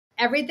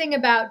everything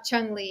about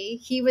Chung-Li.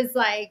 He was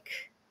like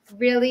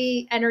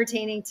really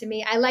entertaining to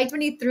me. I liked when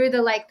he threw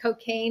the like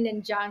cocaine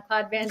and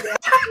Jean-Claude Van Damme.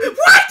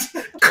 What?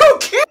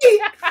 Cocaine?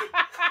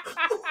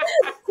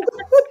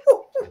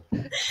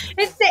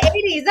 It's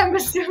the 80s. I'm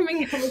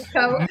assuming it was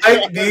coke.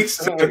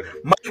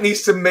 Mike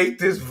needs to make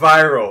this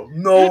viral.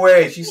 No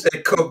way. She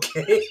said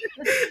cocaine.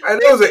 I know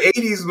it was an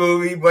 80s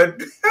movie,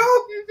 but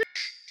hell.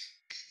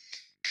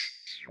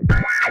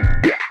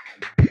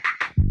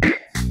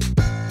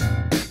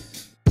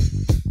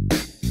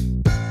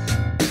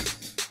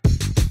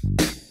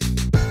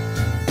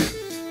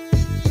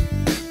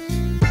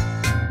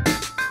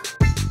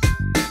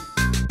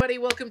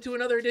 Welcome to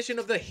another edition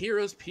of the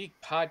Heroes Peak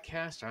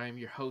podcast. I am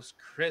your host,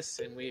 Chris,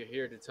 and we are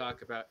here to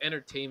talk about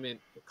entertainment,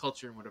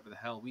 culture, and whatever the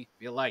hell we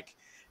feel like.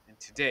 And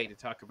today, to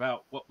talk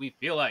about what we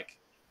feel like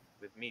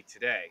with me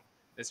today,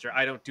 Mr.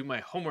 I Don't Do My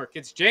Homework,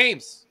 it's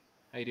James.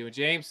 How you doing,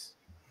 James?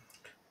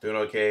 Doing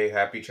okay.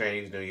 Happy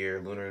Chinese New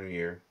Year, Lunar New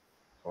Year.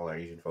 All our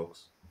Asian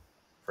folks,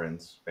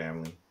 friends,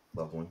 family,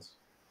 loved ones.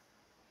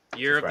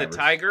 Year of the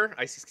Tiger.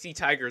 I see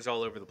tigers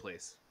all over the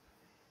place.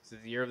 Is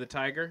it the Year of the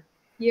Tiger?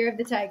 Year of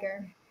the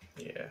Tiger.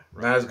 Yeah,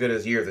 not as good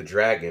as Year of the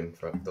Dragon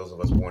for those of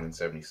us born in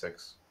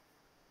 '76.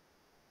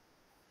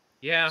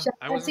 Yeah,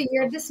 that's the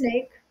Year of the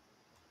Snake.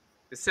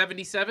 Is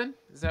 77?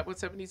 Is that what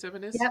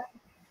 77 is?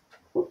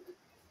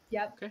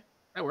 Yep. Okay,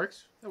 that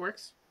works.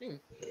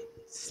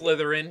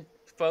 Slytherin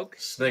folk.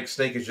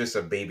 Snake is just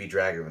a baby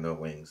dragon with no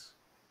wings.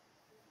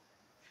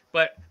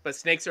 But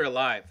snakes are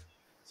alive,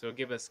 so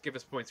give us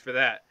points for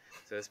that.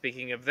 So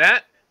speaking of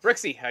that,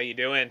 Brooksy, how you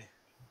doing?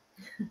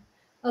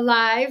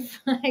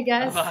 Alive, I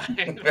guess.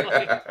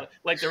 Alive.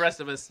 like the rest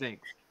of us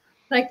snakes.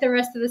 Like the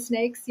rest of the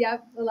snakes,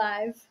 yep,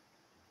 alive.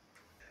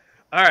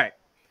 All right.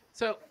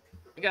 So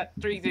we got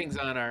three things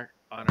on our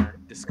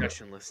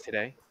discussion list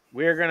today.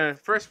 We're gonna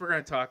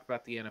talk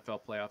about the NFL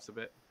playoffs a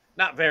bit.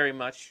 Not very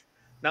much.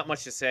 Not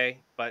much to say,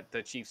 but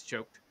the Chiefs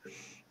choked.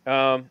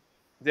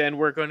 Then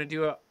we're going to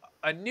do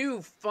a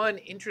new, fun,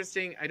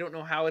 interesting, I don't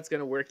know how it's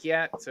going to work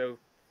yet, so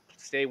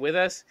stay with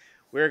us.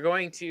 We're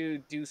going to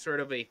do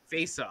sort of a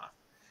face-off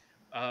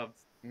of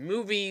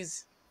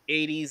movies,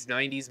 80s,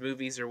 90s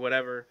movies or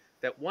whatever,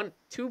 that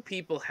two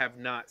people have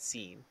not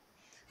seen.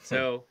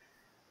 So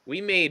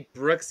we made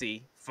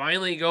Brooksy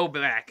finally go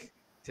back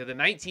to the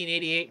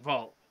 1988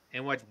 vault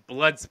and watch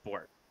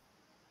Bloodsport.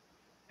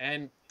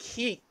 And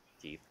Keith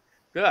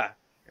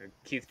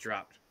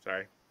dropped,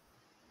 sorry.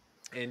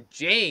 And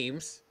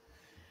James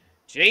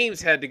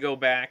had to go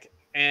back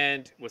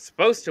and was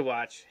supposed to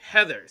watch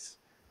Heathers,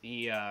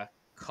 the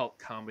cult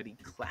comedy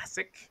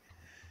classic,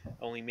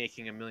 only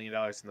making $1 million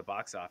in the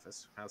box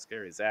office. How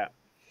scary is that?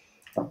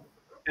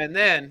 And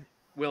then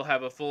we'll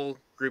have a full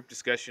group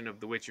discussion of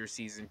The Witcher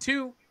Season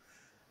 2,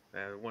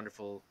 a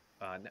wonderful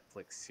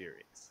Netflix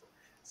series.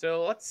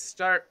 So let's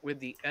start with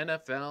the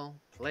NFL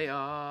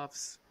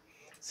playoffs.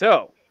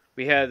 So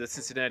we had the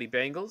Cincinnati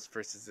Bengals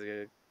versus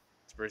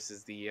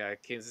the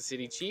Kansas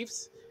City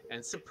Chiefs.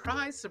 And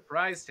surprise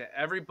to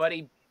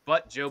everybody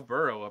but Joe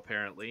Burrow,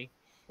 apparently,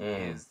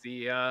 is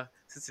the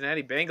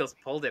Cincinnati Bengals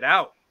pulled it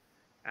out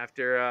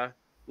after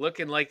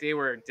looking like they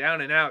were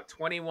down and out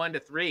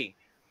 21-3.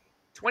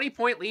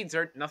 20-point leads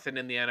aren't nothing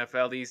in the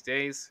NFL these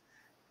days.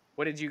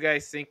 What did you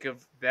guys think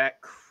of that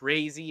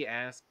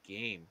crazy-ass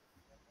game?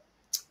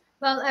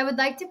 Well, I would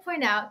like to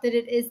point out that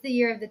it is the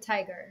Year of the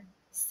Tiger.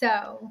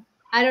 So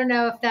I don't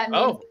know if that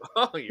means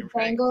the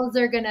Bengals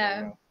are going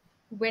to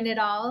win it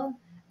all.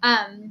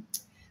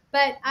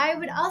 But I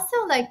would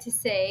also like to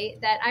say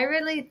that I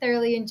really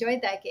thoroughly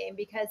enjoyed that game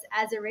because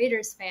as a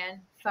Raiders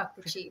fan, fuck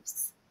the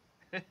Chiefs.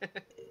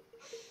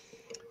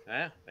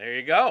 There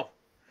you go.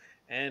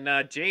 And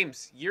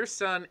James, your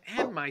son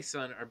and my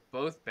son are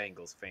both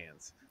Bengals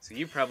fans, so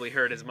you probably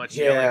heard as much.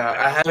 Yeah,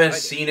 I haven't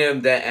seen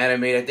him that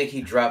animated. I think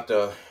he dropped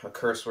a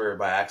curse word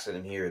by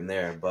accident here and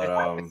there,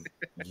 but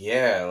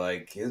yeah,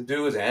 like his dude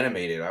was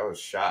animated. I was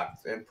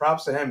shocked, and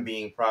props to him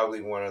being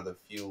probably one of the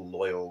few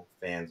loyal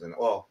fans, and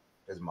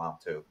his mom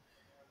too,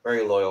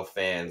 very loyal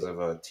fans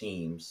of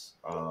teams.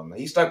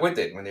 He stuck with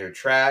it when they were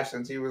trash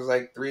since he was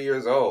like 3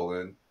 years old,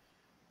 and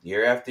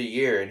year after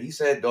year, and he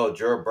said, Joe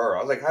Burrow.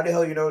 I was like, how the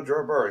hell you know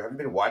Joe Burrow? Have you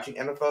been watching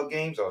NFL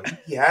games? Oh,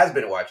 he has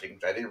been watching,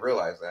 which I didn't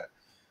realize that.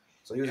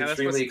 So he was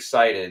extremely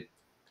excited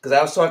because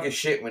I was talking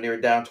shit when they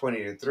were down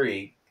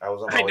 20-3. I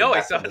was on my way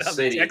back from the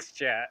city. The text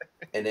chat.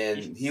 And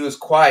then he was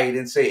quiet. He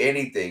didn't say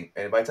anything.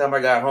 And by the time I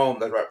got home,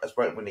 that's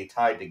right when they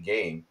tied the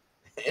game.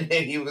 And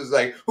then he was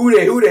like, who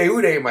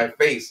they in my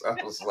face.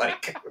 I was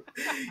like,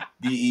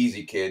 be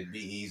easy, kid. Be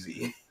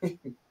easy.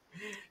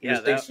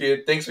 Thanks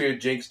for your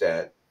jinx,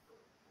 Dad.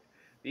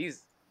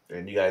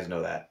 And you guys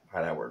know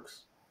how that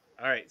works.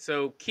 All right,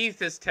 so Keith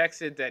has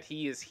texted that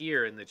he is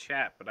here in the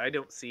chat, but I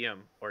don't see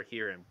him or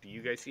hear him. Do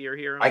you guys see or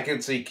hear him? I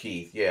can see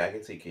Keith. Yeah, I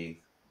can see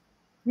Keith.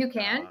 You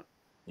can?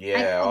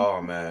 Yeah.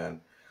 Oh man,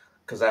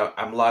 because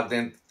I'm logged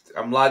in.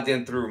 I'm logged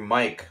in through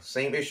Mike.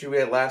 Same issue we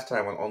had last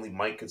time when only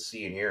Mike could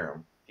see and hear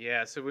him.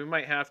 Yeah, so we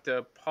might have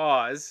to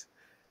pause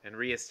and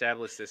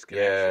reestablish this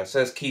connection. Yeah, it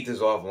says Keith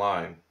is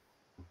offline.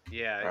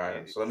 Yeah. All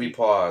right, so let me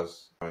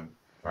pause.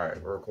 All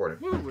right, we're recording.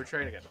 Woo, we're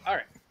trying again. All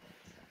right.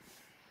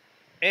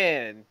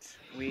 And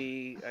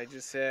I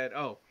just said,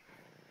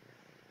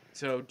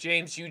 so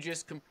James, you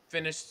just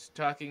finished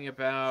talking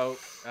about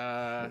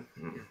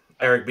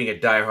Eric being a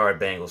diehard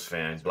Bengals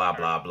fan, That's right. blah,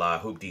 blah, blah,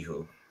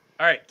 hoop-de-hoo.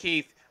 All right,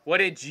 Keith, what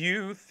did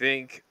you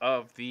think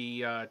of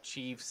the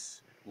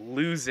Chiefs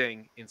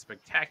losing in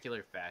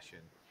spectacular fashion,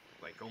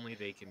 like only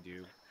they can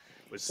do,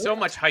 with so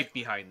much hype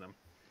behind them?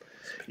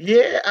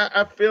 Yeah,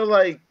 I feel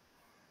like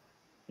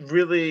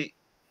really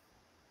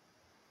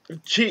the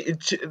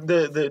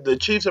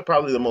Chiefs are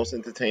probably the most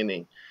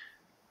entertaining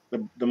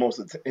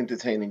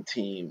entertaining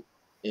team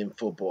in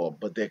football,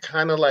 but they're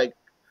kind of like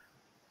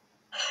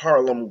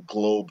Harlem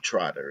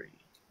Globetrottery.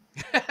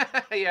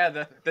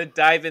 Yeah, the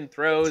dive and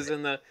throws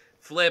and the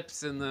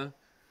flips and the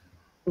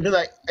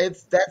Like and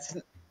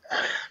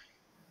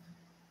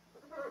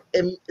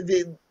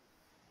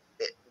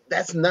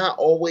that's not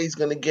always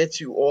going to get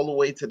you all the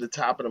way to the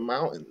top of the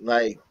mountain.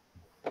 Like,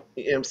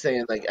 you know what I'm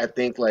saying?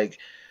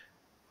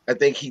 I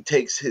think he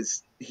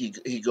takes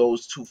he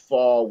goes too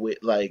far with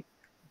like,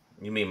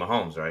 You mean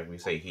Mahomes, right? We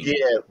say he.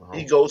 yeah,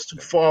 he Mahomes. goes too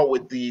far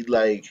with the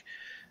like,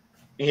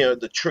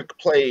 the trick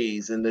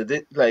plays and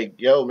like,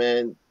 yo,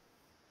 man,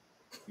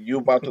 you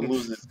about to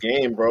lose this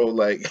game, bro.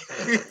 Like,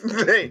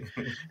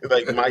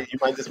 like you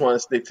might just want to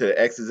stick to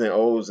X's and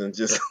O's and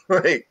just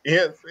like, you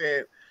know what I'm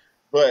saying?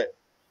 But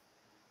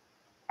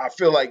I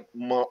feel like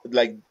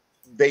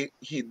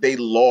they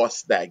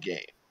lost that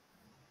game.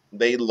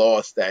 They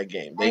lost that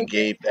game. They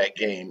gave that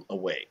game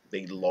away.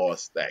 They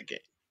lost that game.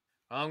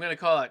 I'm going to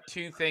call out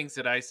two things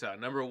that I saw.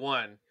 Number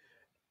one,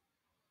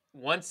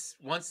 once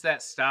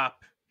that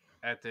stop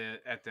at the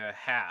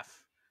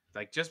half,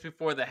 like just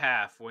before the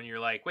half, when you're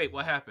like, wait,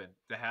 what happened?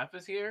 The half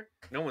is here?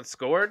 No one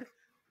scored?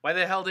 Why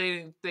the hell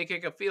didn't they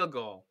kick a field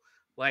goal?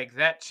 Like,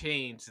 that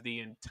changed the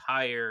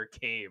entire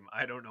game.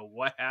 I don't know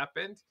what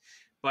happened,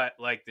 but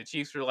like the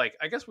Chiefs were like,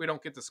 I guess we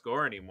don't get to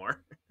score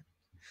anymore.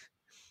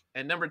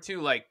 And number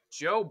two, like,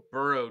 Joe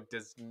Burrow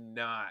does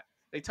not.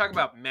 They talk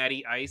about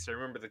Matty Ice. I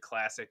remember the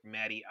classic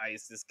Matty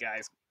Ice. This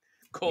guy's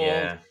cold.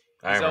 Yeah,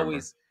 I He's remember.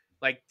 always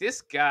like,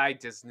 this guy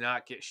does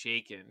not get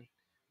shaken.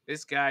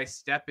 This guy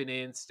stepping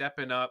in,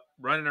 stepping up,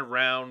 running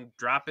around,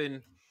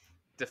 dropping,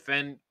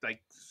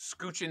 like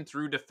scooching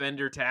through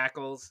defender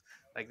tackles.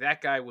 Like,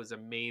 that guy was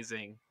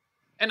amazing.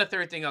 And the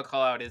third thing I'll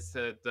call out is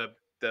the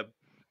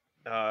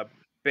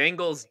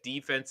Bengals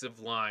defensive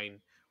line.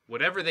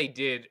 Whatever they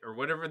did or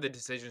whatever the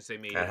decisions they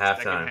made At in the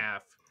second halftime.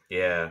 half,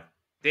 Yeah,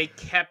 they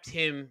kept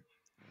him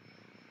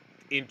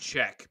in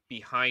check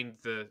behind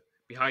the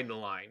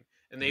line,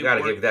 and they you got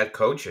to give that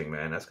coaching,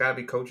 man. That's got to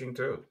be coaching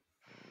too.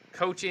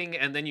 Coaching,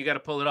 and then you got to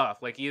pull it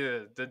off. Like,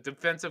 either the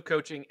defensive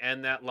coaching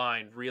and that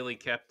line really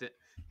kept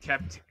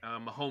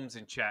Mahomes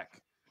in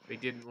check. They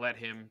didn't let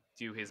him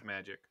do his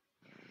magic.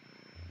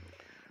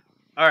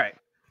 All right,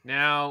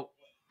 now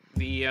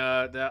the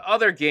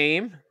other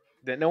game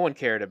that no one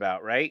cared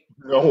about, right?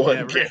 No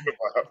one cared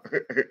about.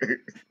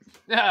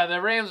 Yeah, the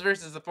Rams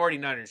versus the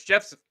 49ers.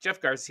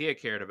 Jeff Garcia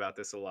cared about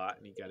this a lot,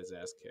 and he got his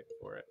ass kicked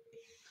for it.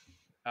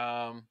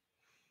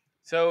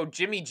 So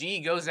Jimmy G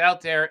goes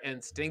out there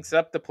and stinks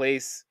up the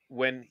place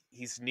when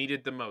he's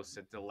needed the most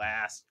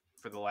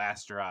for the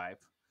last drive.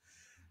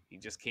 He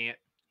just can't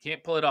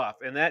pull it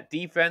off. And that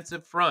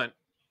defensive front,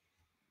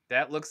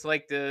 that looks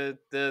like the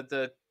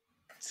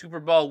Super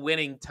Bowl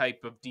winning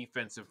type of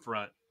defensive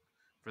front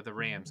for the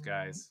Rams,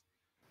 guys.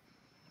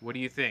 What do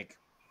you think?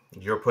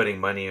 You're putting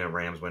money on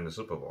Rams win the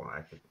Super Bowl.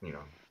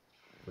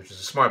 Which is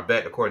a smart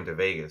bet according to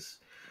Vegas.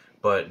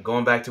 But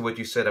going back to what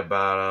you said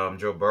about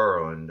Joe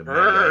Burrow and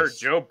the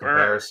Joe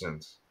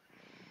comparisons,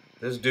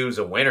 this dude's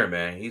a winner,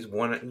 man. He's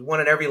won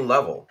at every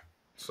level.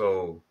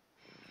 So,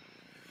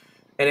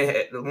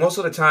 and most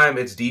of the time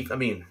it's deep. I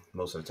mean,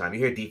 most of the time you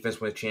hear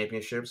defense win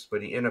championships, but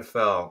the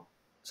NFL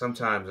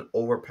sometimes an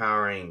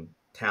overpowering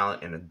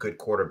talent and a good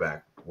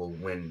quarterback will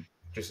win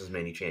just as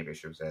many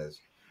championships as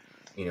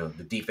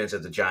the defense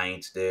of the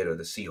Giants did or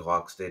the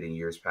Seahawks did in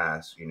years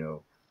past.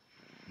 You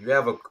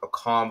have a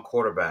calm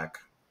quarterback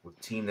with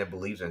a team that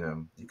believes in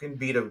him, you can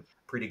beat a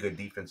pretty good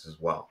defense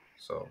as well.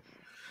 So,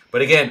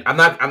 but again, I'm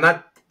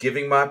not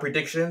giving my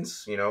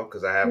predictions,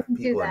 because I have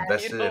people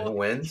invested in who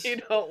wins.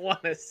 You don't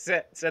want to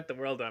set the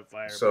world on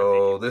fire.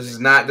 So this is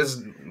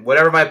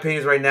whatever my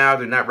opinions right now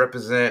do not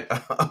represent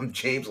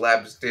James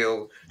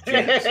Labstill.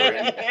 James.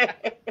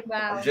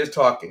 Wow. I'm just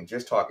talking, guys.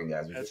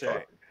 We're just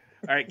talking.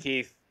 All right,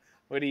 Keith.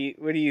 What do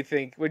you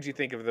think? What did you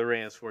think of the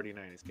Rams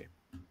 49ers game?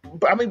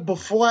 But I mean,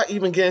 before I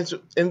even get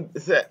into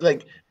that,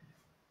 like,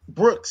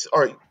 Brooks,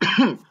 are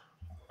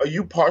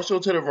you partial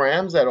to the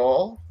Rams at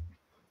all?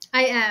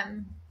 I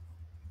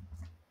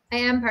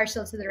am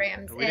partial to the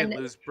Rams. We didn't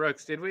lose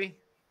Brooks, did we?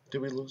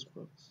 Did we lose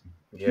Brooks?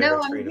 Yeah,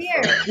 no, I'm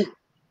here.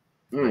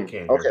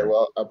 Okay,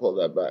 well, I'll pull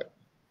that back.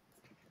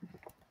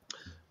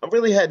 I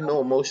really had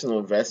no emotional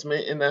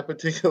investment in that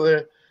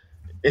particular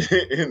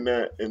in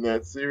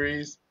that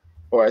series,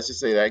 or I should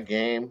say that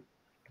game.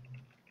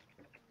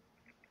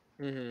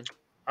 Mm-hmm.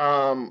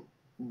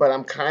 But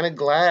I'm kind of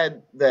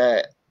glad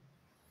that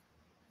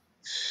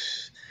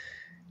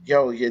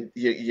yo,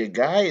 your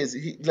guy is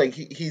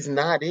he's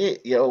not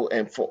it, yo.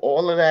 And for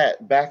all of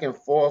that back and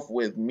forth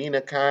with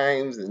Mina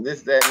Kimes and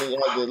this, that, and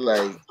the other,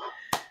 like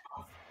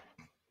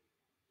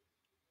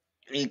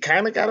you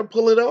kind of got to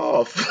pull it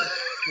off.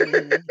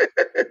 Mm-hmm.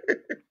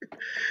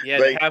 Yeah,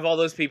 to Like have all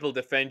those people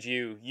defend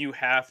you, you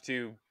have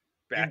to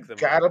back you them up.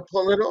 gotta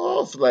pull it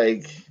off,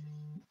 like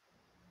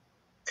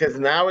because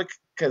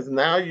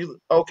now you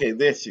okay.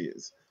 There she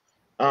is.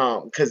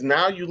 Because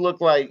now you look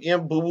like Boo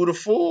Boo the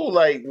Fool.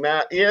 Like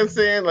now, you know what I'm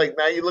saying? Like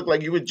now you look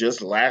like you were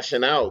just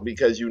lashing out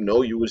because you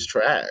know you was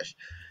trash.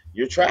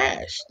 You're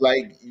trash.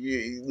 Like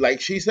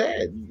she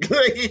said,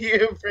 like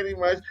you pretty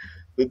much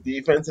the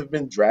defense have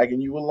been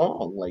dragging you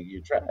along. Like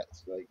you're trash.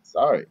 Like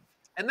sorry.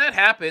 And that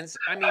happens.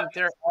 I mean,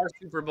 there are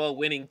Super Bowl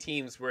winning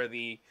teams where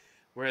the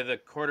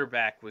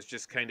quarterback was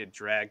just kind of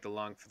dragged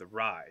along for the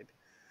ride,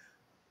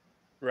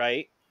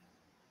 right?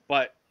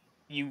 But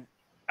you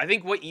I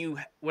think what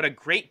a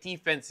great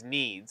defense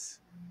needs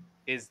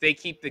is they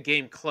keep the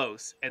game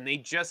close and they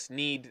just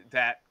need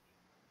that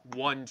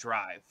one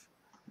drive.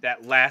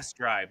 That last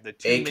drive, the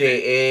 2 minute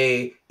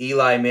AKA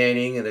Eli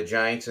Manning and the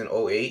Giants in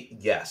 '08.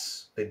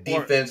 Yes. The or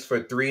defense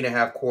for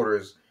 3.5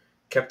 quarters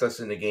kept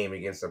us in the game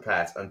against the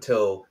Pats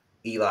until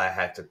Eli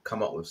had to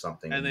come up with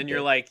something, and and he then you're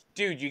did. like,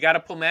 dude, you got to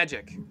pull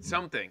magic,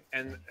 something.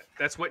 And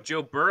that's what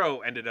Joe Burrow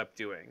ended up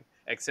doing,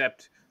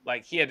 except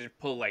like he had to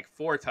pull like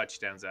 4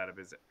 touchdowns out of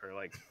his, or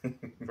like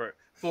for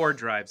 4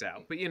 drives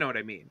out. But you know what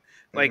I mean?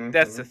 Like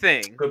that's the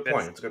thing. Good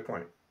point. It's a good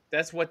point.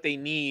 That's what they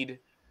need.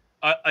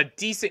 A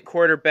decent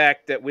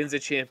quarterback that wins a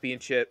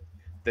championship,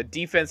 the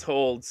defense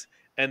holds,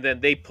 and then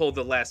they pull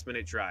the last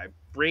minute drive.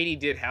 Brady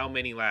did how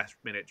many last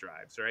minute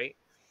drives, right?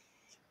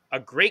 A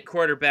great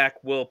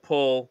quarterback will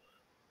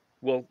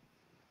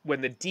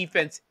when the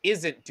defense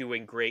isn't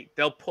doing great,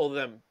 they'll pull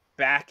them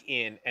back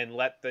in and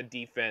let the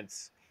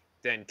defense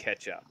then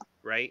catch up,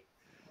 right?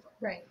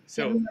 Right. Give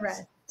So them the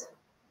rest.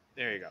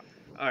 there you go.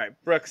 All right,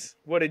 Brooks,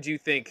 what did you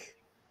think?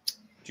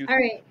 All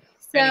right. Any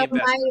So my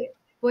investment?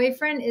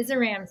 boyfriend is a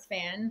Rams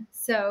fan,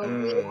 so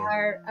we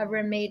are a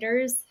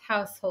Ramaders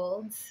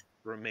household.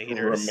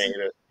 Ramaders.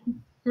 Remainer.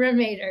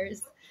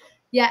 Ramaders,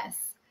 yes.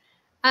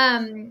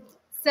 Um,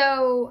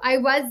 so I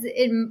was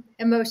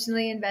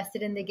emotionally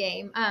invested in the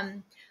game.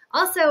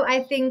 Also,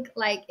 I think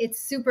like it's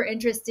super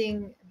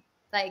interesting,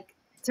 like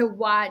to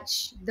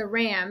watch the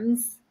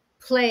Rams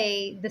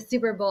play the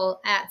Super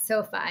Bowl at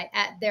SoFi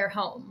at their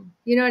home.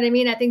 You know what I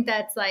mean? I think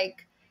that's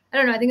like I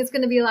don't know. I think it's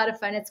going to be a lot of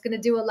fun. It's going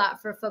to do a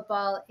lot for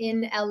football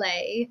in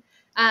LA.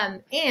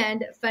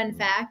 And fun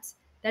fact,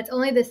 that's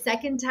only the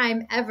second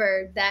time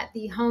ever that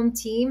the home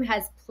team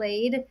has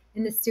played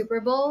in the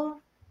Super Bowl.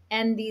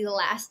 And the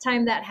last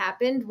time that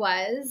happened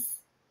was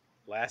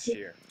Last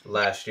year.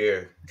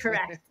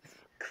 correct.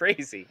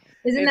 Crazy.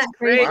 Isn't It's that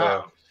crazy? crazy.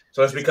 Wow.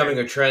 So it's becoming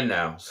a trend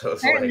now. So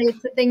it's Apparently, like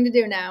it's the thing to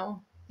do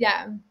now.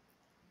 Yeah.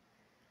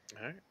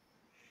 All right.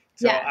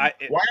 So Yeah.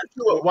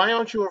 Why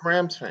aren't you a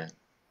Rams fan?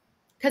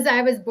 Because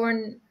I was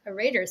born a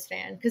Raiders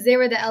fan. Because they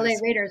were the LA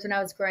Raiders when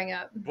I was growing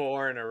up.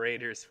 born a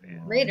Raiders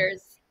fan.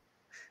 Raiders.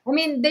 I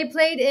mean, they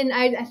played in.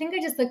 I think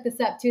I just looked this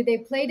up too. They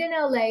played in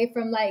LA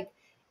from like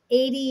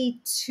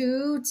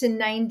 82 to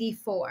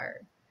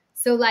 94.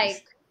 So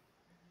like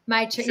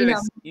my,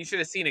 You should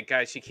have seen it,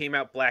 guys. She came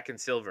out black and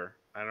silver.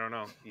 I don't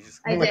know. You just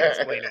I can't did.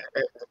 explain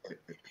it.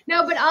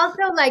 No, but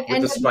also like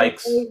with the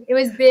spikes. It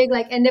was big,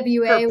 like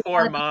NWA. Her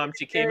poor mom.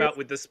 She came out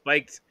with the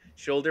spiked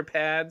shoulder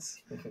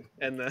pads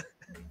and the.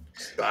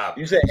 Stop.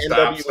 You said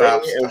Stop, NWA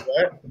stop, and stop.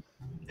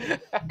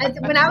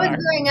 what? When I was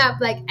growing up,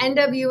 like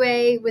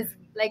NWA was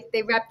like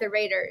they rep the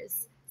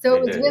Raiders, so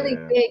it was really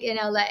big in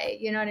LA.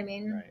 You know what I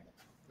mean? Right.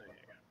 There you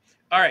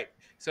go. All right.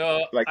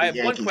 So Like I the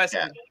have one Yankees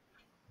question. cap.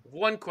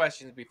 One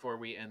question before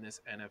we end this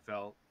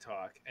NFL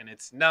talk, and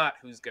it's not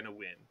who's going to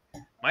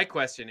win. My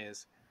question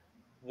is,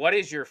 what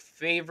is your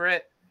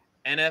favorite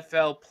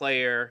NFL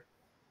player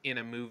in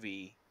a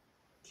movie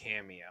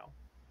cameo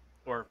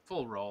or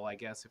full role? I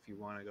guess if you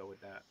want to go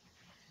with that.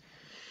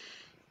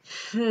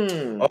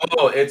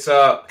 Oh, it's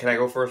can I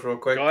go first real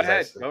quick? Go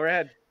ahead. Go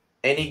ahead.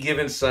 Any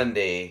given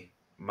Sunday,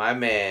 my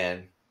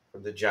man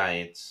from the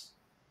Giants,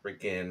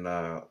 freaking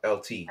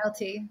LT.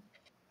 LT.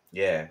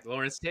 Yeah.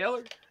 Lawrence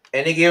Taylor.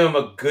 And they gave him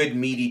a good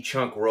meaty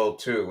chunk role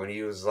too when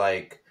he was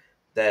like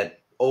that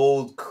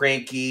old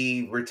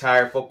cranky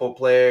retired football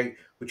player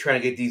who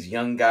trying to get these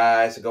young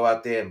guys to go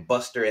out there and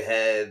bust their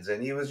heads,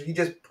 and he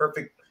just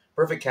perfect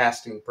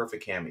casting,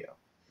 perfect cameo.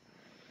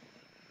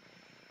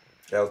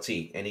 LT,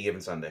 any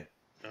given Sunday.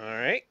 All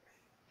right.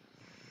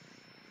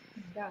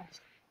 Gosh.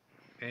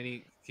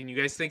 Can you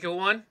guys think of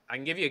one? I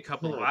can give you a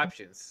couple of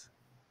options.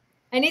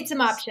 I need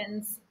some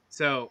options.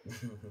 So,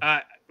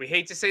 we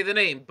hate to say the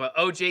name, but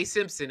O.J.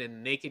 Simpson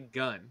in Naked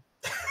Gun.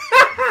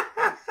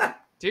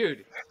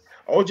 Dude.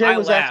 OJ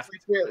was laughed.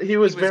 actually he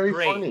was very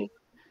great. funny.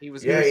 He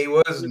was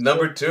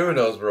number 2 in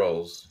those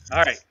roles.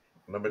 All right.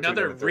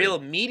 Another real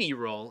meaty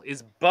role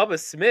is Bubba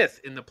Smith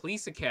in the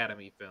Police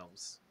Academy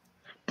films.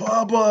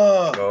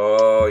 Bubba.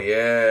 Oh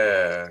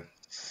yeah.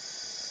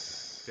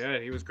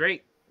 Dude, he was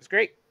great. It was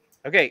great.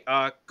 Okay,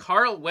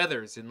 Carl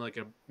Weathers in like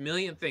a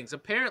million things.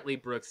 Apparently,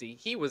 Brooksy,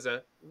 he was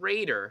a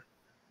Raider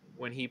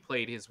when he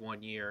played his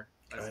 1 year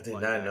as I a did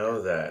not linebacker.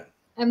 know that.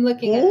 I'm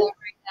looking at that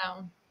right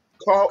now.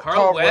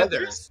 Carl Weathers?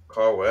 Weathers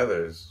Carl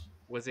Weathers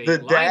was a The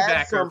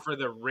dad linebacker from for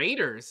the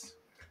Raiders.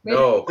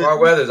 No, the, Carl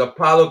Weathers,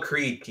 Apollo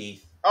Creed,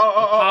 Keith.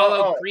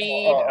 Apollo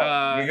Creed,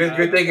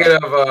 You're thinking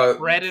of Family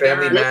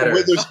Predator.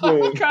 Matters. Oh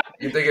Witherspoon. God,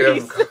 You're thinking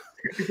of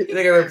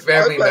I was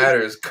Family like,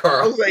 Matters,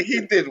 Carl.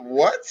 he did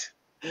what?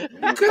 He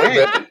could have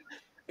When? been.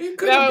 He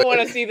could now have I want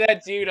to been. see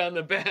that dude on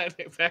the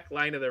back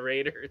line of the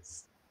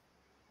Raiders.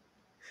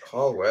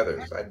 Carl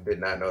Weathers. I did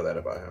not know that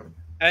about him.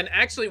 And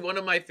actually, one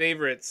of my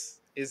favorites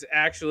is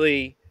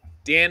actually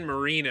Dan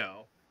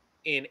Marino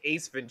in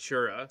Ace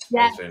Ventura.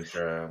 Yes.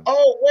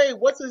 Oh wait,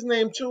 what's his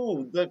name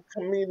too? The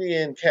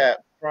comedian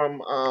cat from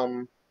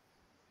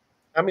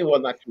well,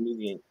 not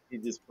comedian. He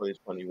just plays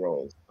funny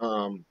roles.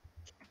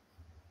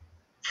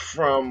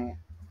 From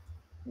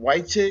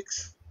White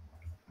Chicks.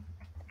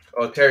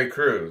 Oh, Terry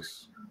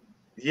Crews.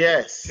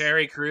 Yes,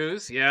 Terry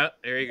Crews. Yeah,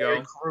 there you Terry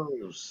go.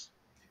 Crews.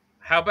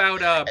 How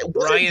about Wasn't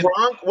Brian?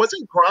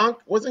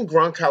 Wasn't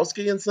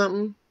Gronkowski in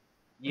something?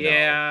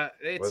 Yeah,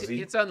 No. Was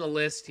he? it's on the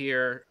list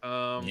here.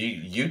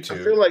 YouTube.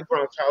 I feel like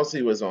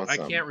Gronkowski was on I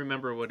something. can't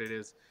remember what it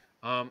is.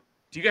 Do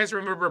you guys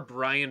remember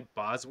Brian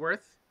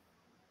Bosworth?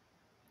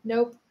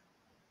 Nope.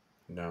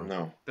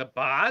 No. The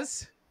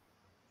Boz?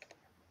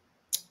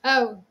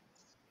 Oh,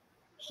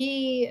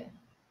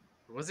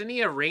 wasn't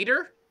he a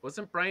Raider?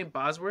 Wasn't Brian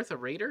Bosworth a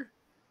Raider?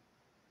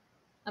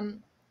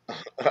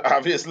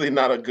 Obviously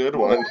not a good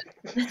one.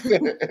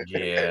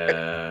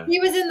 Yeah. He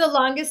was in The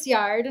Longest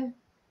Yard.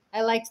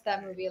 I liked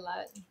that movie a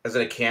lot. Is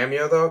it a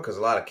cameo though? Because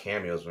a lot of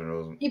cameos when it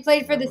was. He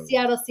played for the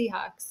Seattle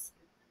Seahawks.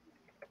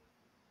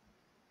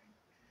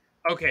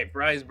 Okay,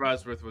 Brian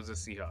Bosworth was a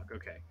Seahawk.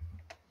 Okay.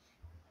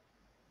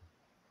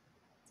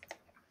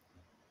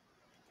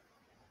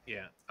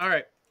 Yeah. All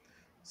right.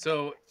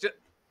 So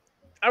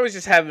I was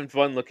just having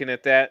fun looking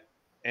at that,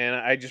 and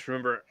I just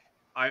remember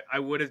I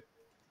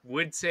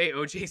would say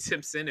O.J.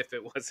 Simpson if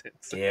it wasn't.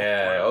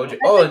 Yeah, OJ.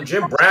 Oh, and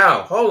Jim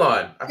Brown. Hold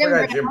on, I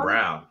forgot Jim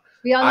Brown.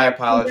 I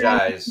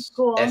apologize,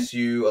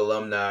 SU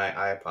alumni.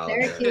 I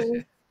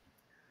apologize.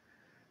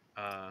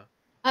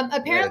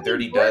 Apparently,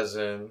 Dirty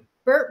Dozen.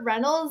 Burt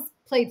Reynolds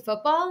played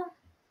football.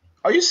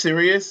 Are you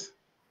serious?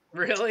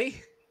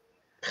 Really?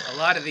 A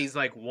lot of these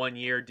like 1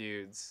 year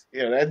dudes.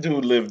 Yeah, that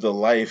dude lived a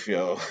life,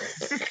 yo.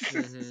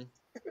 Mm-hmm.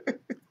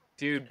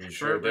 Dude,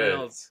 Burt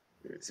Reynolds.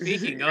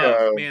 Speaking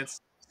of, man,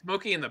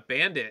 Smokey and the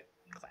Bandit,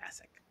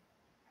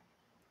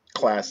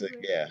 classic,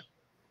 yeah.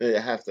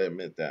 I have to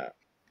admit that.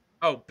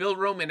 Oh, Bill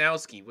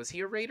Romanowski. Was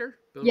he a Raider?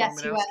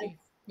 Yes, Romanowski? he was.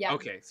 Yeah.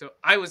 Okay, so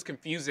I was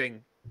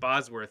confusing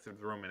Bosworth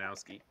with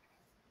Romanowski.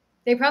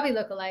 They probably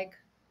look alike.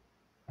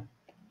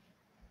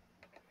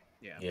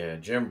 Yeah,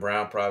 Jim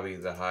Brown probably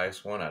the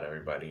highest one out of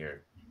everybody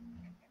here.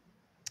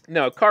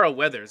 No, Carl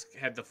Weathers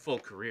had the full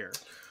career.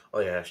 Oh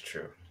yeah, that's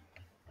true.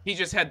 He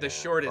just had the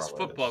shortest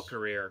football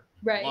career,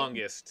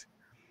 longest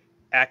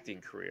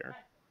acting career.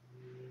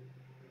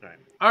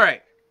 All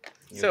right.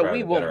 So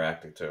we will. Better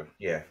actor too.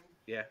 Yeah.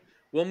 Yeah.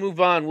 We'll move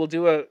on. We'll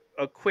do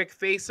a quick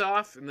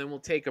face-off, and then we'll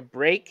take a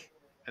break,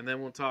 and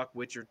then we'll talk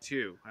Witcher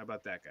 2. How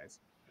about that, guys?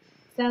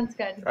 Sounds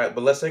good. All right,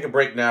 but let's take a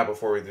break now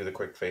before we do the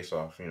quick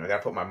face-off. I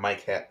gotta put my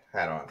mic hat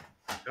on.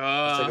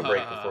 Let's take a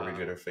break before we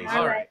do the face-off.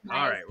 All right.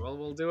 All right. Well,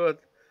 we'll do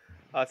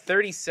a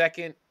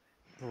 30-second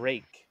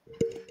break,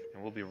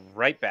 and we'll be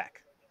right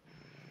back.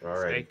 All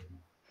right.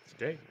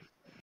 Stay.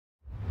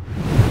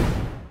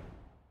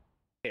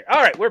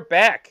 All right, we're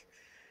back,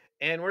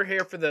 and we're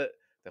here for the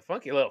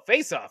funky little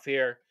face-off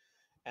here.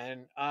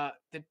 And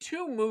the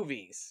two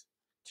movies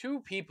two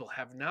people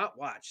have not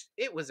watched.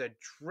 It was a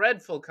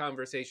dreadful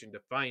conversation to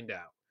find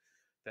out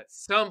that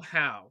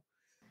somehow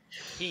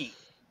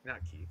not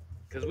Keith,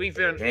 because we have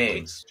other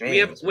things.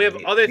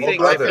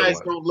 Black guys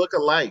don't look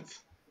alike.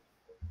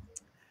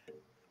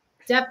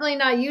 Definitely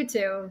not you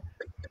two.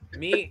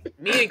 Me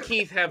and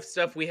Keith have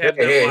stuff we have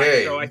not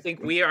watched, so I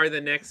think we are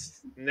the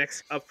next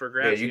up for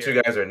grabs. Yeah, you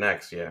two guys are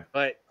next, yeah.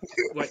 But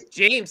what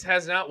James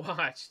has not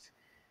watched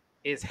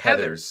is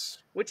Heathers,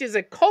 which is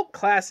a cult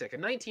classic, a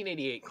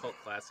 1988 cult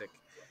classic.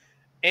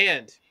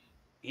 And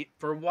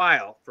for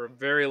a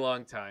very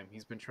long time,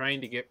 he's been trying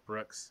to get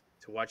Brooks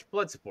to watch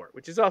Bloodsport,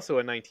 which is also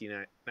a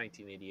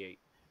 1988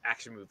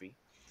 action movie.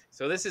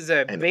 So this is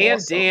a Van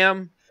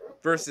Damme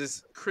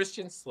versus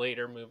Christian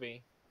Slater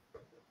movie.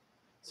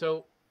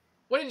 So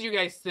what did you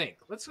guys think?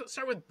 Let's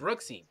start with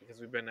Brooksy, because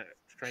we've been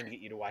trying to get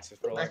you to watch this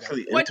for a long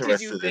time. What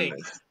did you think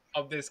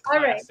of this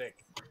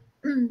classic?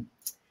 Right.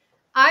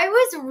 I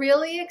was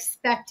really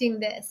expecting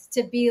this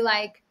to be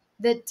like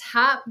the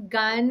Top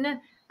Gun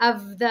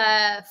of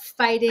the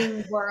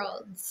fighting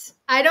worlds.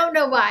 I don't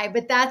know why,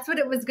 but that's what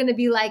it was going to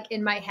be like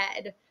in my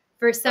head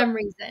for some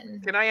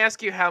reason. Can I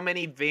ask you how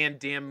many Van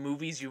Damme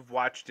movies you've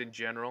watched in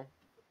general?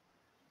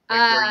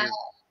 How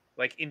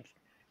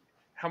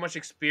much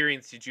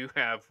experience did you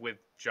have with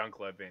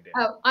Jean-Claude Van Damme?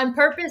 Oh, on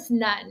purpose,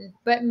 none,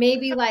 but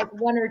maybe like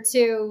one or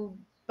two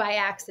by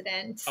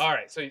accident. All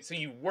right, so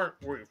you were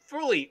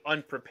fully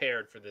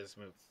unprepared for this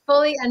movie.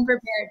 Fully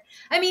unprepared.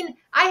 I mean,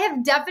 I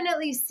have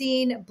definitely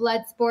seen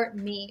Bloodsport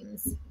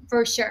memes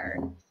for sure,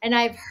 and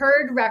I've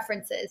heard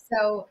references.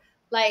 So,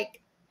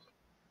 like,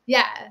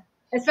 yeah,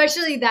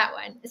 especially that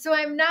one. So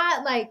I'm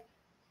not like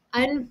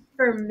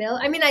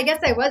unfamiliar. I mean, I guess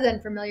I was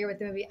unfamiliar with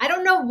the movie. I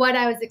don't know what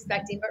I was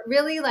expecting, but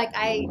really, like,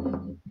 I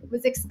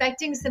was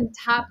expecting some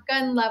Top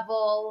Gun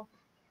level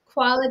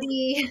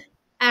quality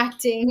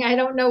acting. I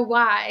don't know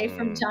why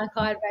from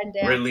Jean-Claude Van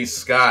Damme. Ridley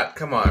Scott,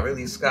 come on,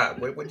 Ridley Scott.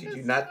 What did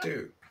you not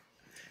do?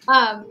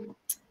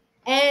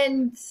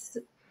 And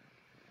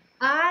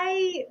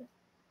I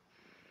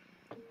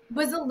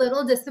was a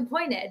little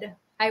disappointed,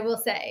 I will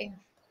say.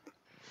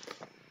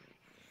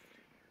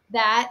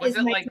 That was is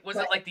it my like was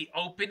it like the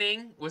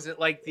opening? Was it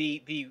like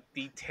the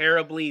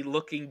terribly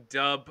looking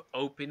dub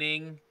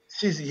opening?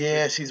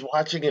 She's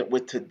watching it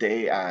with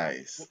today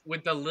eyes.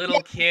 With the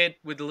little kid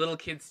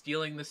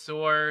stealing the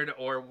sword,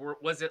 or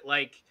was it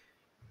like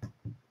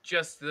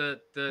just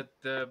the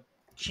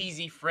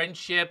cheesy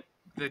friendship,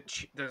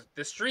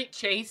 the street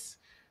chase,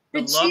 the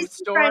love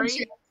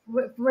story?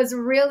 Was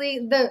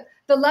really the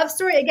love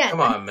story again. Come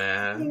on,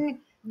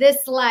 man.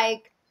 This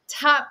like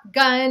Top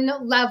Gun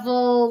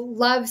level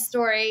love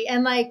story,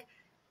 and like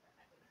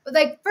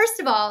first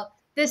of all,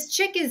 this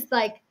chick is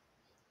like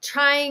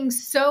trying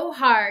so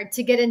hard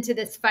to get into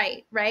this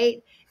fight,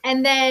 right?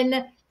 And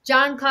then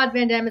Jean-Claude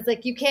Van Damme is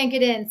like, you can't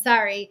get in,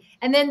 sorry.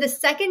 And then the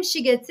second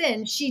she gets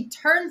in, she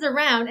turns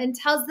around and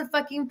tells the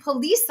fucking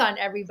police on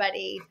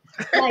everybody.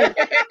 Like,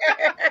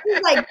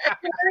 like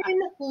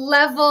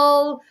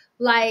level,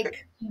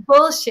 like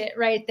bullshit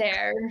right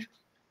there.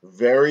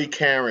 Very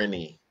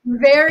Karen-y.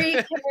 Very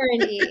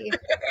Karen-y.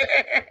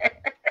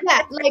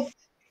 Yeah, like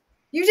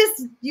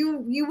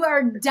you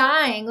are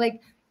dying.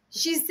 Like,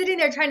 she's sitting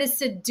there trying to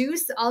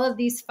seduce all of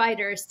these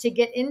fighters to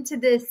get into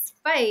this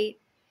fight,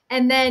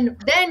 and then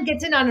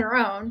gets in on her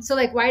own. So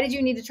like, why did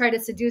you need to try to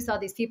seduce all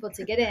these people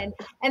to get in?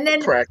 And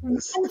then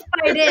practice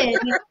fight in,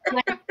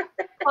 like,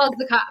 calls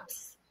the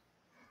cops.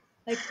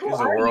 Like, he's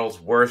the world's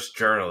worst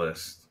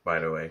journalist, by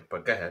the way.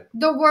 But go ahead.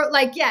 The world,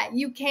 like, yeah,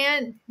 you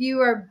can't. You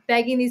are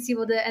begging these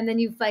people to, and then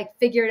you like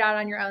figure it out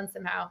on your own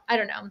somehow. I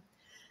don't know.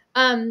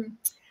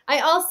 I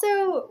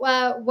also,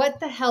 what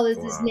the hell is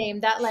his name?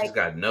 That like, she's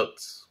got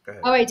notes. Go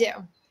ahead. Oh, I do.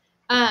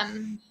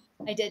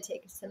 I did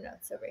take some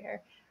notes over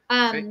here.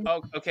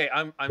 Okay,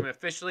 I'm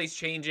officially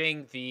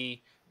changing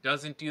the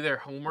doesn't do their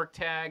homework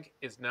tag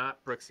is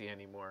not Brooksy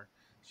anymore.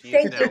 She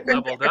is now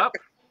leveled up.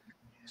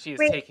 She is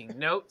taking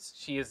notes.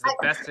 She is the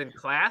best in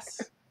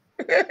class.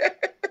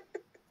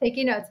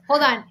 Taking notes.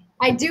 Hold on.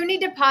 I do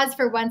need to pause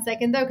for 1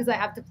 second though, because I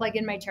have to plug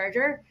in my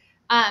charger.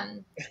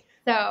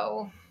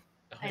 So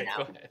I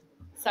know.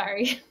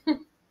 Sorry.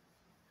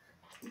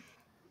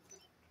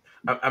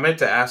 I meant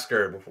to ask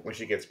her when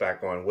she gets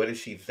back on, what does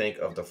she think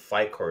of the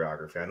fight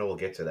choreography? I know we'll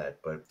get to that,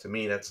 but to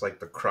me, that's like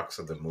the crux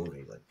of the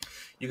movie. Like,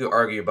 you could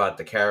argue about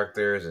the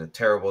characters and the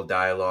terrible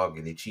dialogue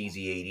and the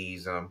cheesy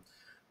 80s.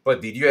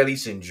 But did you at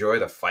least enjoy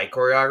the fight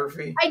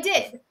choreography? I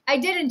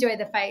did enjoy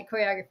the fight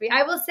choreography.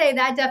 I will say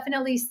that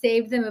definitely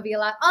saved the movie a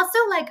lot. Also,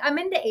 like, I'm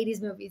into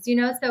 80s movies, you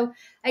know? So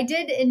I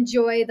did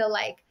enjoy the,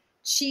 like,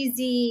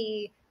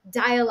 cheesy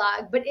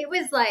dialogue, but it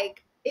was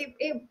like,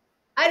 it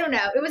I don't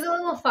know. It was a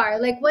little far.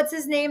 Like, what's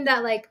his name?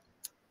 That like,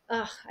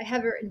 I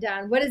have it written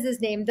down. What is his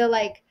name? The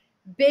like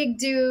big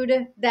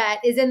dude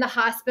that is in the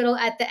hospital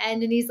at the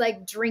end, and he's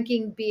like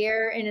drinking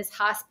beer in his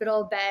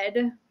hospital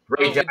bed.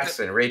 Ray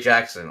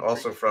Jackson,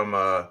 also from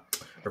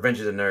Revenge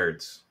of the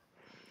Nerds.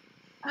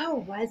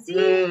 Oh, was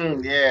he?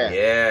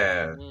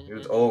 Yeah. He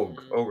was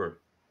ogre.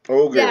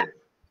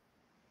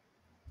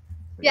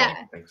 Yeah.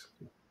 Thanks.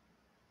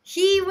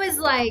 He was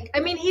like, I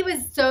mean, he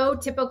was so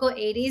typical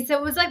 80s. So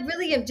it was like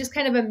really just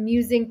kind of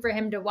amusing for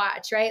him to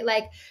watch, right?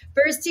 Like,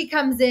 first he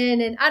comes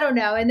in and I don't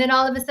know. And then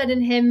all of a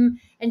sudden him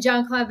and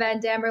Jean-Claude Van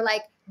Damme are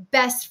like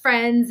best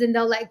friends, and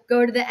they'll like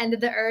go to the end of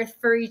the earth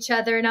for each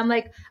other. And I'm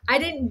like, I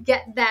didn't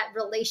get that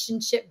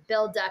relationship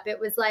build up. It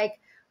was like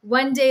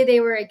one day they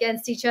were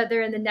against each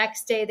other and the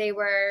next day they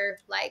were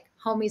like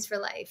homies for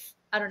life.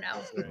 I don't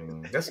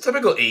know. That's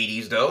typical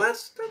 80s though.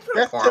 That's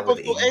typical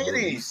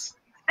 80s.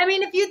 I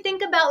mean, if you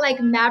think about like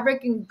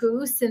Maverick and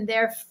Goose and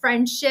their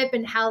friendship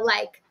and how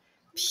like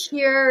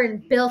pure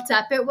and built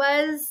up it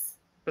was.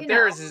 But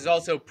theirs is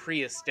also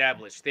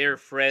pre-established. They're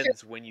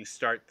friends when you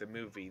start the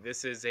movie.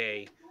 This is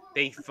they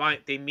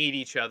meet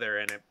each other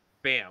and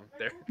bam,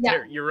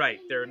 they're you're right.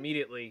 They're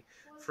immediately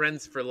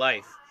friends for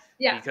life.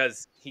 Yeah.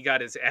 Because he got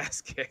his ass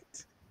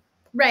kicked.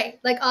 Right.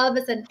 Like all of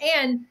a sudden.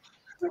 And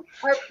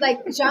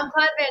like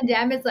Jean-Claude Van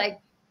Damme is like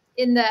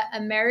in the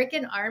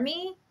American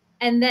Army,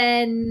 and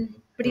then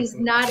but he's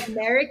not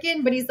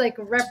American, but he's like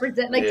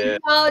you're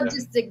all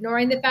just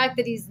ignoring the fact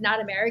that he's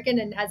not American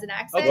and has an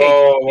accent. Okay.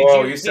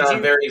 Whoa, you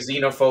sound very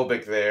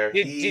xenophobic there.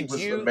 He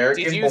was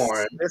American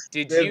born.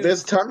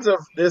 There's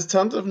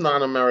tons of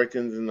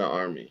non-Americans in the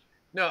Army.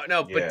 No,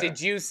 but did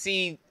you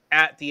see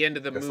at the end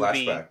of the movie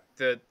flashback,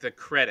 the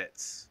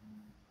credits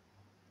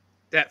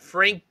that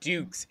Frank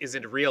Dukes is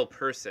a real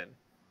person?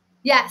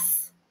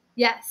 Yes.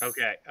 Yes.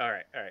 Okay. All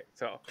right.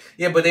 So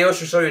yeah, but they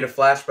also show you the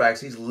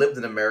flashbacks. He's lived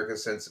in America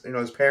since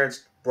his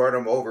parents brought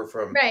him over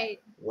from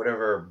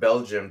whatever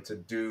Belgium to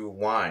do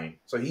wine.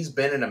 So he's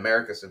been in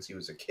America since he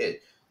was a kid.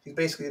 He's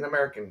basically an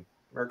American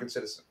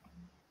citizen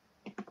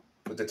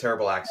with the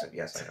terrible accent.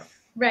 Yes, I know.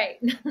 Right.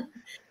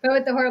 But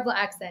with the horrible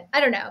accent.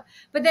 I don't know.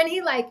 But then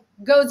he like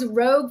goes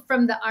rogue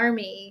from the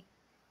army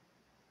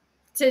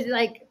to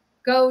like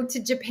go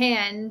to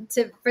Japan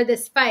for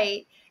this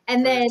fight,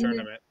 and then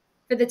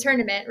for the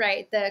tournament,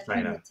 right? The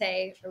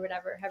Kumite or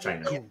whatever.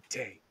 China.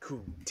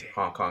 Kumite.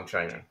 Hong Kong,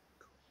 China.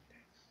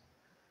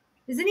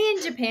 Isn't he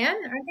in Japan?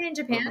 Aren't they in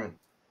Japan? Mm-hmm.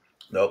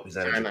 Nope, he's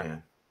not in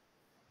Japan.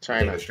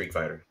 China. A Street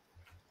Fighter.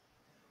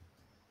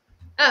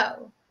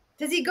 Oh.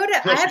 Does he go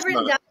to? I have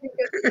written down.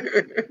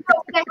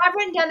 I have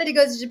written down that he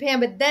goes to Japan,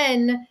 but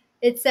then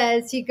it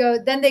says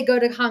Then they go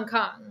to Hong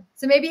Kong.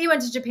 So maybe he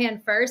went to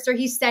Japan first, or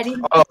he studied.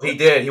 Oh, he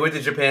did. He went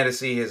to Japan to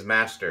see his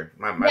master.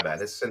 My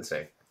bad. It's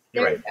Sensei.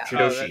 You're right.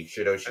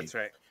 Shidoshi. That's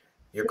right.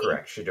 You're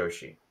correct.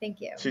 Shidoshi. Thank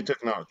you. She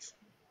took notes.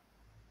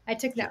 I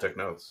took notes. She took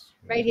notes.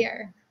 Right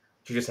here.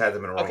 She just had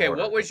them in a wrong order.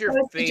 Okay, what was your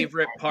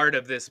favorite part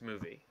of this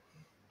movie?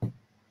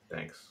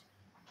 Thanks.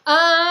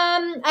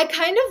 I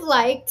kind of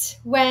liked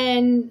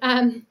when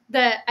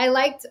I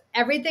liked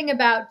everything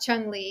about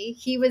Chung Lee.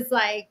 He was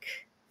like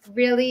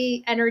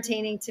really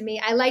entertaining to me.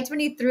 I liked when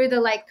he threw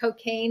the like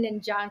cocaine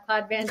and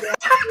Jean-Claude Van Damme.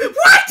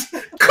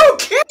 What?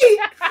 Cocaine?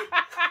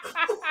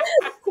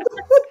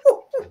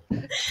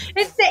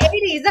 It's the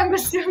 80s. I'm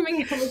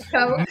assuming it was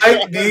coke.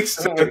 Mike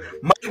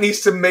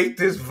needs to make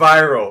this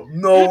viral.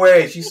 No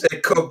way. She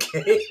said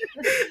cocaine.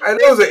 I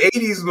know it was an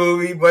 80s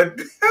movie, but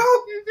he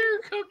threw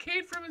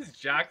cocaine from his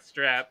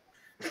jockstrap.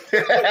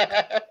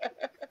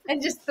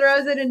 And just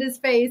throws it in his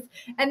face.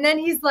 And then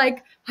he's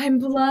like, I'm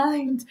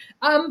blind.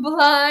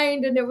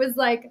 And it was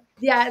like,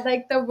 yeah,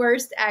 like the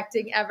worst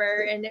acting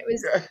ever. And it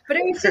was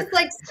just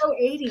like so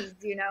 80s,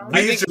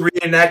 We need to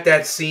reenact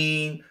that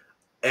scene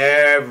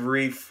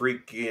every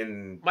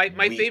freaking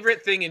My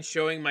favorite thing in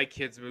showing my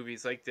kids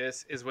movies like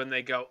this is when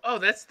they go, oh,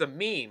 that's the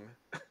meme.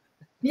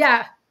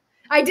 Yeah.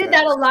 I did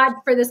that a lot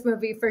for this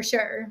movie, for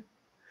sure.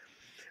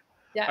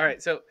 Yeah. All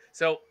right. So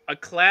a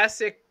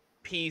classic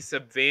piece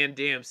of Van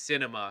Damme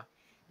cinema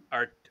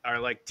are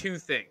like two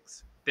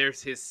things.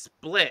 There's his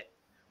split,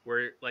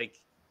 where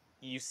like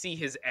you see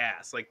his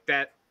ass, like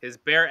that, his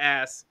bare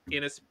ass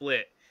in a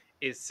split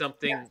is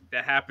something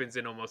that happens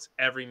in almost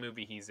every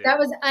movie he's in. That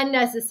was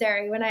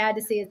unnecessary when I had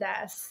to see his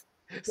ass.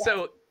 Yeah.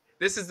 So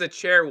this is the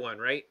chair one,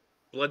 right?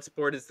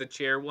 Bloodsport is the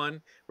chair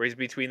one, where he's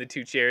between the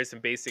two chairs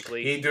and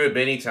basically he do it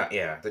many times.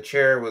 Yeah, the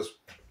chair was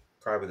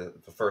probably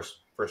the first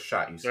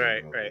shot you see.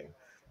 Right.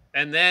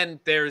 And then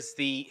there's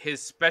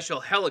his special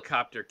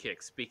helicopter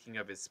kick. Speaking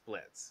of his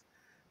splits,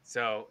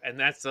 so and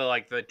that's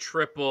the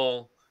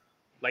triple.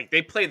 Like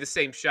they play the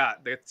same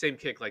shot, the same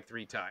kick like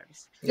 3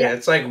 times. Yeah,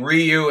 it's like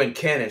Ryu and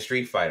Ken in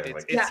Street Fighter.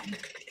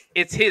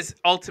 It's his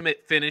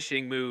ultimate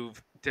finishing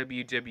move,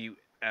 WWF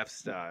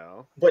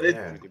style. But it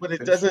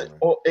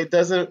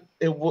doesn't.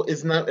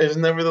 It's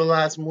never the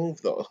last move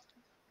though.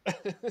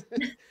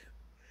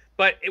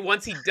 But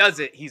once he does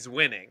it, he's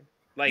winning.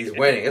 Like he's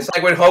winning. It's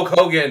like when Hulk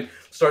Hogan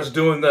starts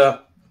doing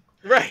the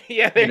right.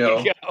 Yeah, there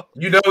you go.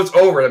 You know it's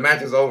over. The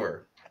match is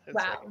over. That's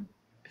wow. Right.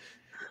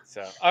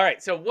 So, all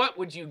right. So, what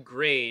would you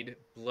grade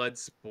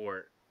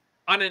Bloodsport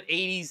on an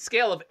 80s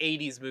scale of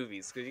 80s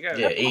movies? Because you got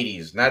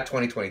 80s, not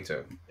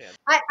 2022. Yeah.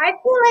 I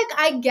feel like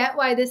I get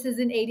why this is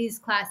an 80s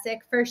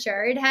classic for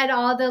sure. It had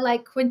all the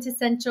like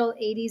quintessential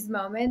 80s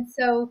moments.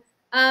 So,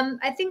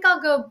 I think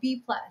I'll go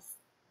B+.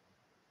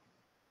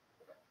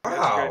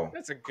 Wow,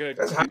 that's a good.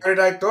 That's higher than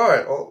I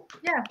thought. Oh,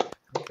 yeah.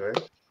 Okay.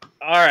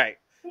 All right.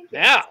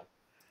 Now,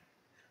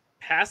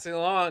 passing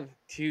along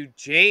to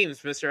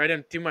James, Mister. I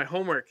didn't do my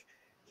homework.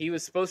 He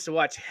was supposed to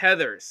watch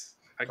Heathers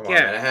again. Come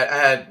on, man. I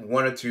had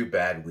 1 or 2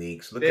 bad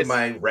weeks. Look at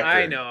my record.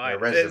 I know. My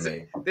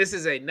resume. This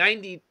is a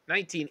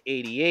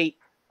 1988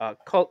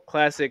 cult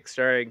classic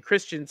starring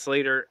Christian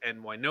Slater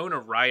and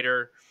Winona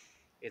Ryder.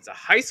 It's a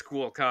high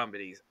school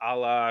comedy, a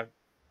la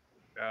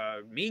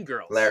Mean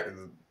Girls.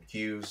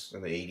 Hughes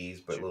in the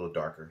 80s, but a little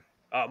darker.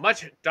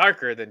 Much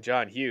darker than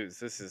John Hughes.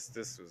 This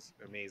was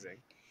amazing.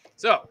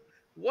 So,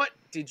 what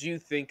did you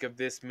think of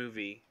this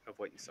movie, of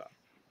what you saw?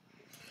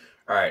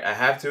 All right, I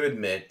have to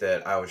admit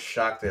that I was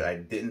shocked that I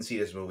didn't see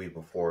this movie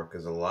before,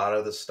 because a lot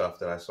of the stuff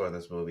that I saw in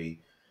this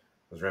movie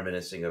was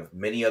reminiscing of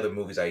many other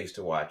movies I used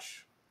to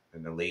watch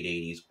in the late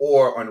 80s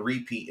or on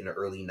repeat in the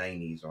early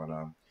 90s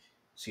on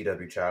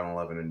CW Channel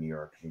 11 in New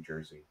York, New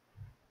Jersey.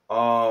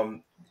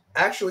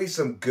 Actually,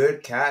 some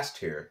good cast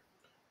here.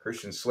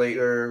 Christian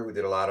Slater, who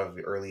did a lot of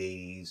the early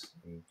 80s.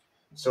 And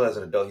still as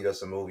an adult, he does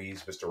some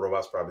movies. Mr.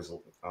 Robot's probably his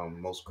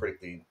most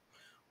critically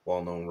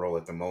well-known role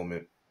at the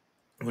moment.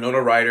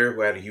 Winona Ryder,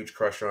 who I had a huge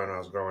crush on when I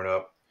was growing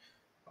up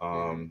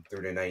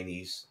through the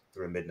 90s,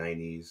 through the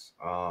mid-90s.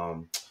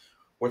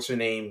 What's her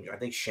name? I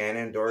think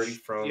Shannon Doherty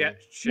from... Yeah,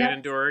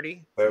 Shannon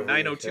Doherty. Beverly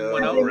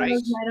 90210, right?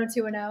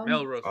 90210.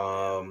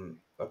 Melrose.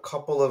 A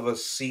couple of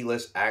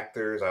C-list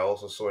actors I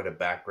also saw in the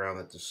background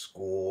at the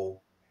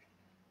school.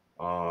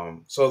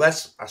 So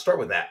I start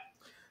with that.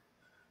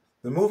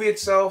 The movie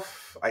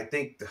itself, I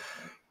think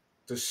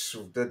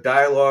the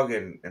dialogue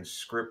and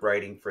script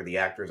writing for the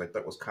actors I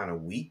thought was kind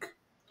of weak,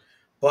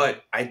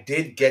 but I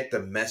did get the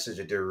message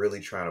that they're really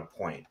trying to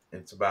point.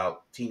 It's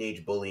about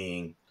teenage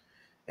bullying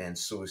and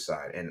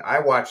suicide. And I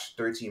watched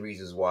 13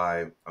 Reasons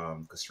Why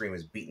because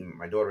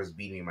my daughter was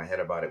beating me in my head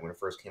about it when it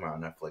first came out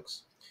on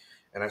Netflix.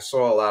 And I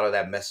saw a lot of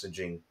that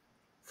messaging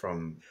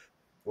from,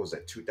 what was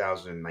that,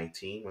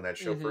 2019 when that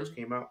show first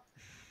came out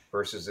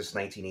versus this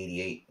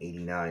 1988,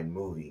 89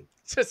 movie.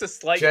 Just a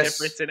slight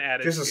difference in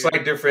attitude. Just a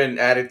slight different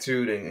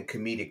attitude and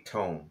comedic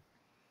tone.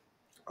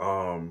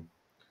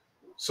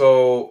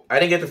 So I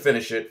didn't get to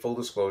finish it, full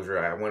disclosure.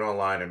 I went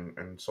online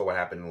and saw what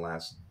happened in the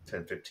last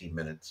 10, 15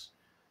 minutes.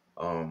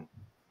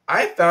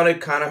 I found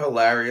it kind of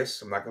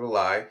hilarious, I'm not going to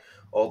lie.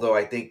 Although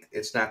I think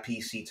it's not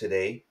PC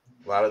today.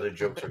 A lot of the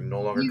jokes are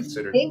no longer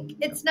considered. You think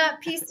it's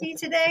not PC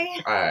today?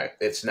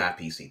 It's not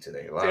PC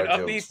today. A lot Dude, of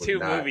jokes these two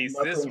movies,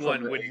 this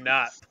one would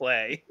not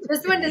play.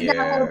 This one does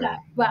not hold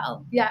up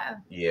well. Yeah.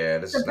 Yeah,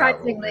 this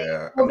surprisingly. is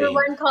not. Over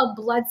one called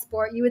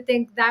Bloodsport, you would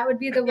think that would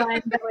be the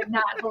one that would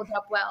not hold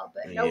up well,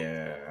 but nope.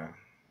 Yeah.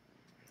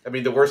 I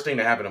mean, the worst thing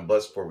that happened in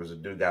Bloodsport was a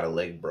dude got a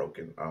leg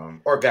broken,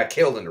 or got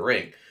killed in the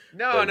ring.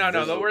 No.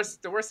 The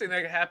worst thing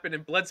that happened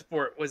in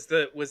Bloodsport was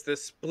the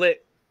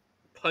split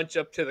punch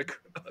up to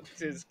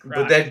his crotch.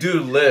 But that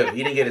dude lived. He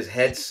didn't get his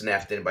head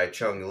snapped in by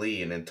Chung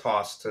Lee and then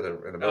tossed in the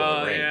middle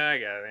of the ring. Yeah, I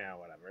got it. Yeah,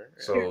 whatever.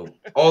 So,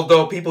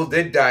 although people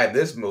did die in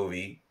this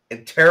movie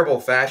in terrible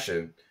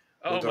fashion,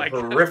 with a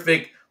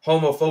horrific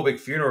homophobic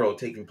funeral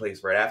taking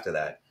place right after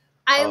that.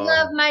 I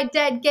love my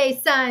dead gay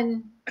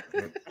son. He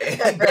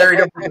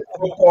buried him in his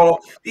football.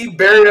 He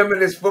buried him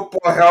in his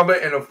football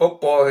helmet and a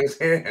football in his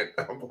hand.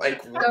 I'm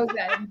like, so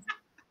good.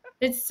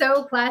 It's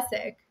so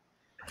classic.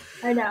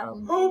 I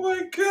know. Oh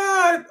my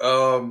god.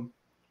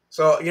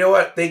 So you know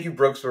what? Thank you,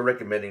 Brooks, for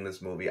recommending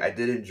this movie. I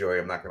did enjoy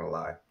it. I'm not gonna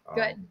lie.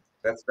 Good.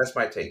 That's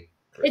my take.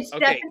 It's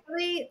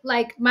definitely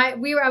like I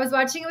was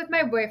watching it with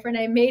my boyfriend.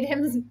 I made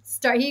him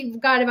start. He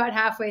got about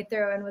halfway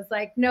through and was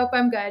like, "Nope,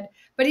 I'm good."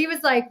 But he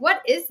was like,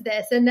 "What is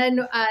this?" And then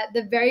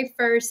the very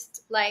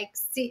first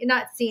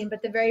not scene,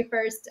 but the very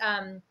first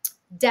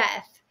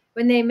death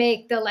when they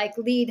make the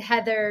lead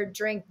Heather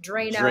drink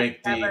Drano.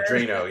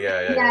 Drano,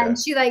 yeah. And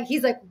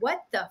he's like,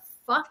 "What the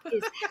fuck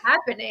is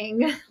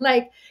happening?"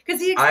 Because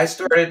I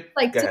started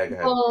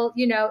typical,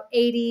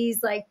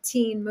 80s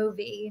teen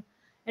movie.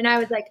 And I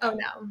was like, oh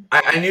no.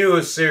 I knew it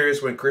was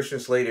serious when Christian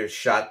Slater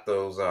shot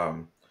those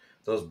the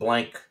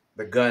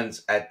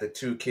guns at the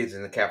two kids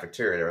in the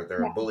cafeteria that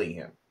were bullying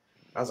him.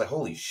 I was like,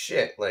 holy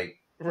shit,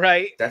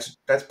 right. That's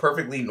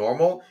perfectly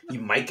normal. He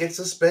might get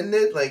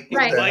suspended. What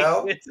the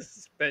hell? Get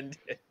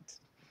suspended.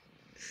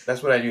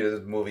 That's what I knew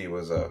this movie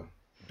was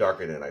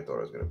darker than I thought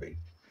it was gonna be.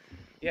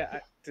 Yeah,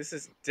 this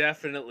is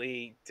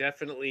definitely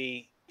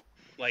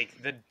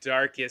the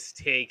darkest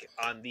take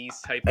on these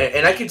type of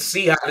and I can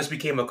see how this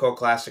became a cult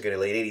classic in the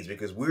late 80s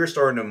because we were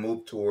starting to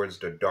move towards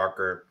the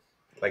darker,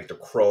 like The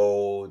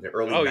Crow, the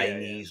early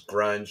 90s,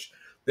 grunge.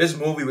 This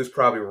movie was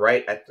probably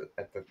right at the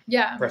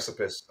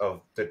precipice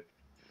of the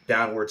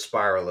downward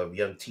spiral of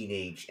young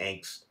teenage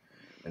angst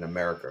in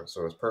America.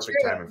 So it was perfect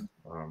timing.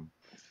 And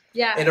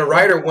the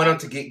writer went on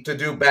to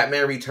do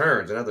Batman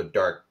Returns, another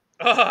dark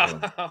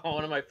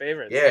one of my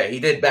favorites. Yeah,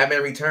 he did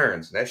Batman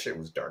Returns. That shit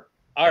was dark.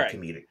 All right.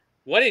 Comedic.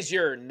 What is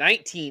your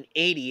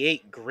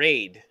 1988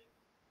 grade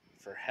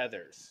for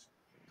Heathers?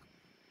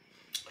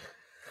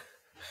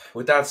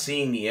 Without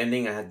seeing the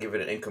ending, I'd give it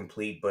an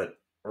incomplete, but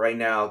right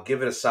now, I'll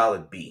give it a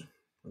solid B.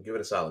 It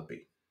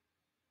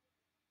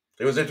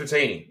was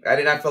entertaining. I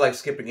did not feel like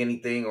skipping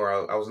anything,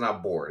 or I was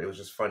not bored. It was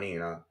just funny,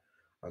 and I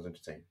was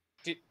entertained.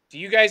 Do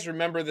you guys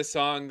remember the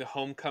song "The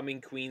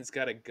Homecoming Queen's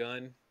Got a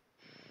Gun"?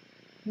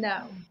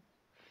 No.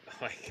 Oh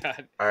my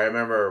god! I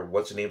remember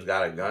What's Her Name's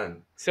Got a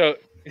Gun. So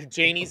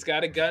Janie's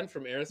Got a Gun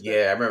from Aerosmith.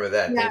 Yeah, I remember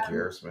that. Yeah. Thank you,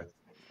 Aerosmith.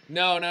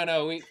 No.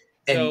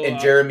 And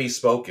Jeremy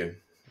Spoken,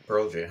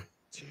 Pearl Jam.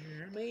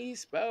 Jeremy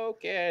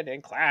Spoken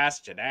in class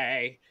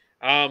today.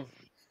 No,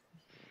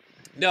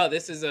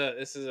 this is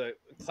a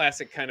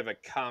classic kind of a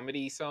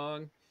comedy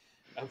song.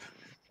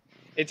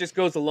 It just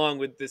goes along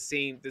with the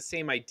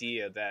same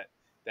idea that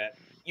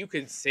you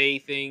could say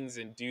things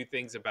and do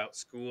things about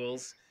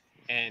schools,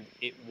 and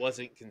it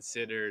wasn't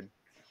considered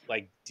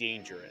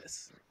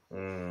dangerous.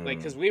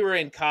 Because we were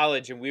in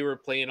college and we were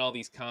playing all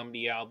these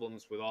comedy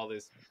albums with all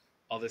this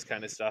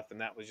kind of stuff,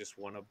 and that was just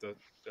one of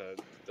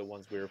the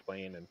ones we were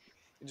playing, and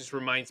it just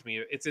reminds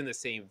me it's in the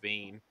same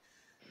vein.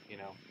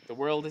 The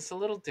world is a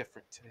little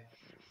different today.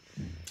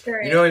 Sure.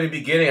 In the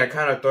beginning, I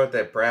kind of thought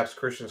that perhaps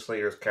Christian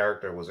Slater's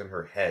character was in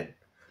her head,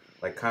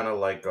 Fight Club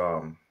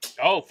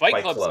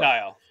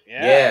style.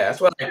 Yeah, that's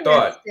what I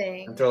thought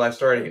until I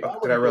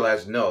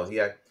realized no,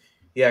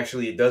 he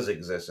actually does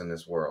exist in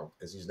this world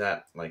because he's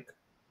not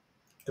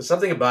because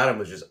something about him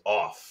was just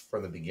off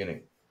from the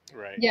beginning.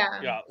 Right.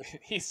 Yeah.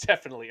 He's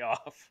definitely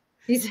off.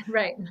 He's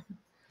right.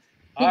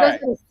 He goes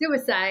to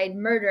suicide,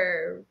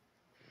 murder,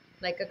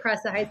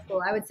 across the high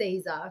school. I would say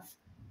he's off.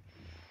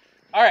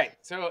 All right,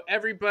 so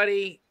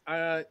everybody,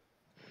 we're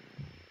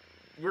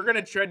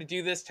gonna try to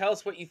do this. Tell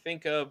us what you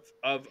think of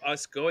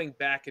us going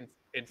back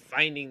and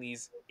finding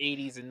these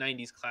 80s and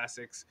 90s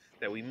classics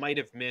that we might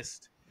have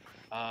missed,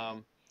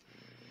 and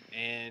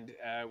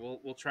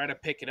we'll try to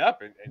pick it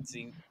up and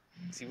see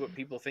what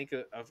people think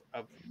of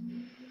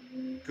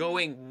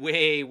going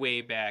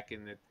way back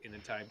in the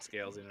time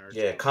scales in our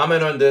Yeah, show.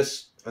 comment on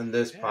this Yeah,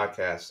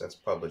 podcast that's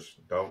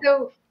published. Don't.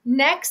 So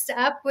next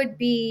up would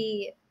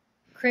be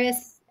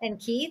Chris and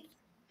Keith.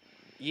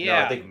 No, I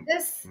yeah. think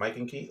This Mike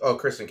and Keith. Oh,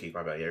 Chris and Keith.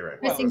 My bad. Yeah, you're right.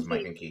 Chris So it Well, and was Mike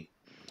Keith. and Keith.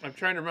 I'm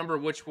trying to remember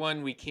which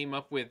one we came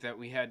up with that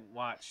we hadn't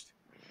watched.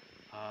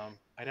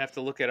 I'd have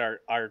to look at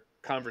our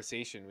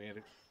conversation we had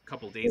a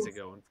couple days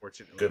ago,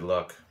 unfortunately. Good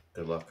luck.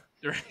 Good luck.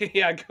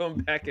 Yeah, going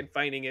back and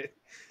finding it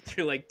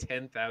through like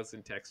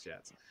 10,000 text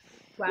chats.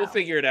 Wow. We'll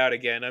figure it out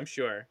again, I'm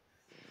sure.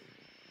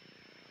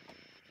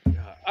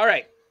 All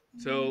right,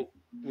 so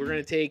we're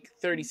going to take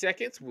 30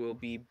 seconds. We'll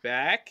be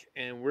back,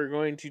 and we're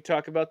going to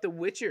talk about The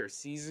Witcher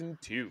Season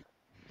 2.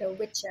 The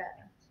Witcher.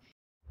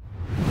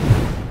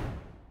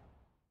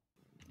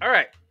 All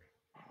right,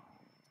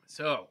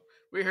 so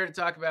we're here to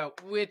talk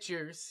about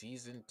Witcher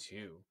Season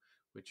 2.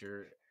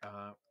 Witcher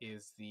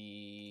is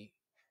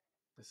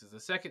this is the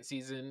second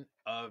season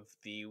of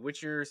the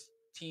Witcher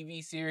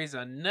TV series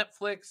on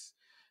Netflix.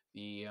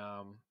 The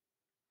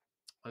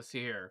let's see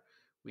here.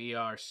 We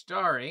are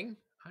starring.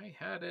 I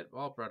had it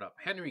all brought up.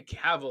 Henry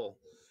Cavill,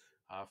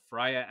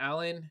 Freya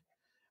Allen,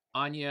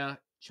 Anya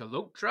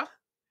Chalotra,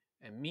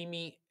 and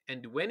Mimi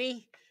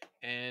Ndweni,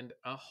 and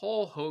a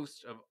whole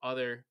host of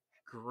other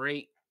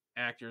great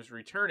actors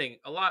returning.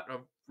 A lot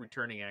of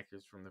returning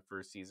actors from the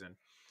first season.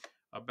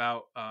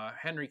 About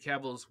Henry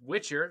Cavill's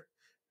Witcher,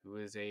 who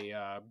is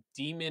a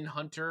demon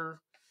hunter,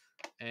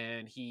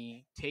 and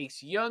he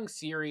takes young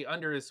Ciri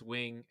under his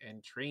wing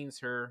and trains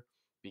her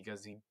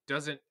because he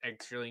doesn't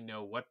actually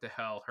know what the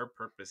hell her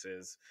purpose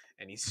is,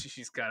 and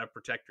she's got to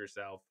protect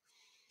herself.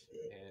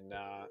 And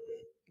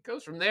it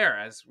goes from there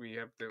as we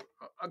have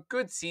a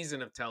good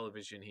season of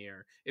television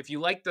here. If you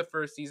like the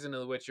first season of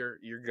The Witcher,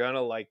 you're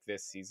gonna like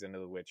this season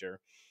of The Witcher.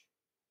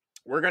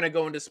 We're going to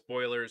go into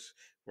spoilers.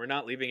 We're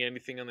not leaving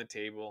anything on the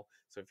table.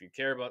 So if you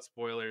care about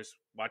spoilers,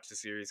 watch the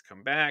series,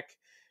 come back.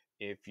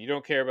 If you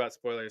don't care about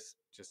spoilers,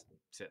 just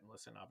sit and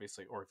listen,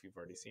 obviously, or if you've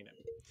already seen it.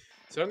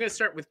 So I'm going to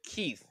start with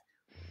Keith.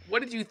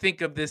 What did you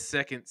think of this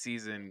second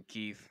season,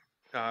 Keith,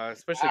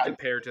 especially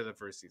compared to the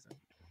first season?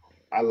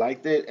 I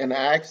liked it, and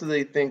I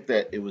actually think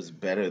that it was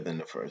better than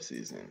the first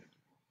season.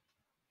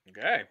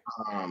 Okay.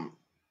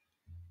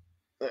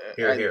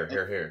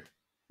 Here.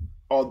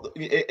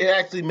 It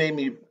actually made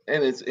me,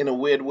 and it's in a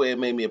weird way, it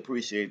made me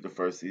appreciate the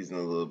first season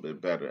a little bit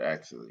better,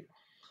 actually.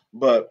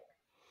 But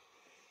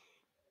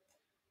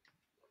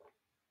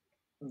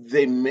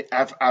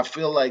I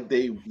feel like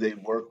they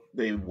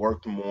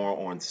worked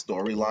more on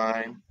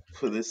storyline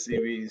for this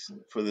series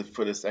for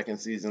the second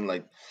season.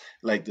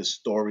 Like the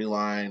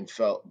storyline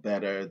felt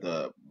better.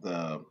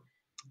 The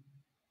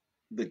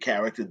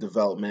character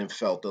development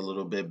felt a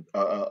little bit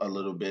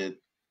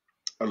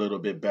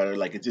better.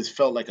 Like it just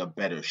felt like a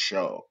better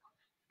show.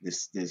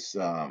 This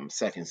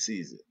second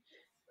season.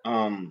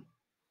 Man,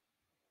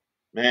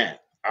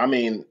 I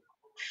mean,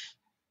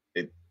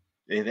 it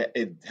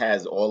it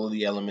has all of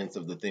the elements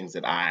of the things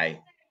that I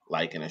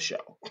like in a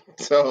show.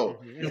 So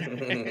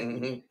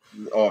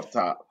off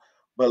top,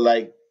 but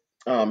like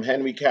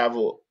Henry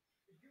Cavill,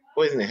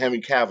 wasn't it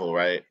Henry Cavill,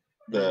 right?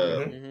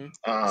 The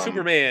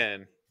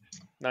Superman,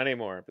 not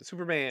anymore, but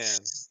Superman.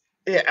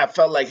 Yeah, I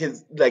felt like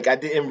I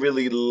didn't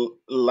really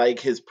like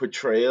his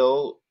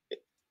portrayal.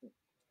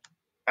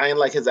 I didn't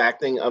like his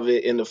acting of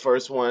it in the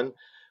first one,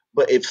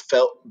 but it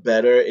felt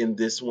better in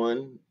this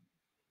one.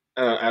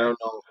 I don't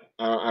know.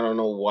 I don't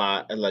know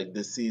why. Like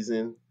this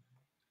season.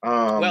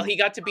 Well, he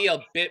got to be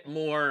a bit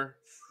more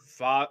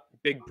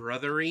big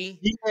brothery.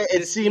 Yeah,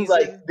 it seemed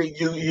like that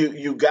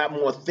you got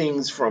more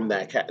things from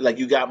that like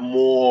you got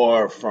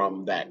more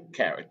from that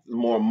character,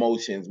 more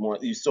emotions, more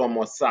you saw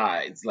more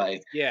sides.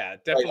 Yeah,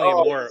 definitely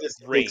more he's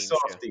just a big range.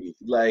 softy.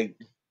 Like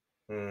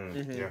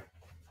Yeah,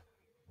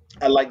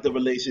 I like the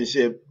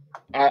relationship.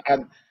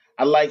 I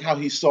like how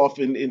he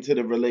softened into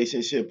the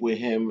relationship with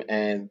him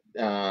and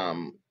I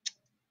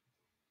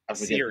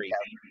forget Ciri.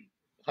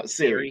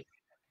 Ciri.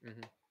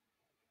 Mm-hmm.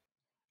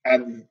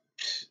 And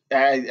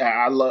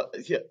I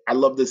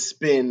love the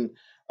spin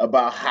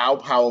about how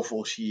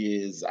powerful she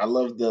is. I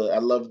love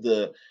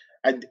the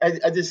I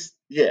just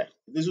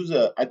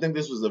I think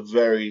this was a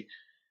very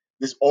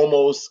this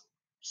almost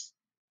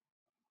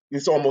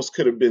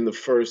could have been the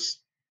first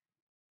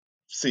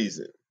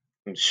season.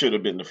 It should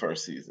have been the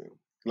first season.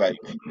 Like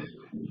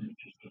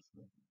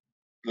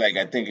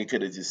I think it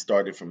could have just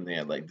started from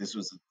there. Like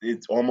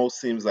it almost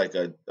seems like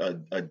a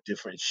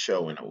different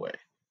show in a way.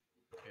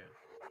 Yeah.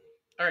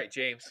 All right,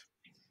 James.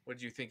 What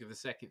did you think of the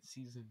second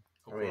season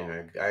overall? I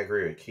mean, I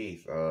agree with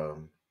Keith.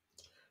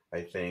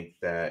 I think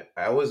that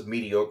I was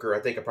mediocre. I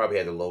think I probably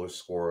had the lowest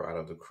score out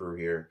of the crew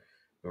here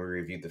when we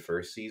reviewed the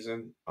first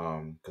season.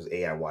 Because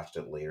A, I watched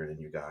it later than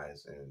you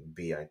guys, and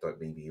B, I thought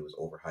maybe it was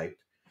overhyped.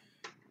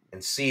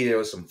 and C, there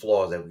was some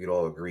flaws that we could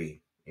all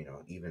agree.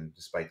 Even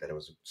despite that, it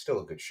was still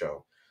a good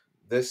show.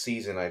 This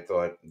season, I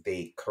thought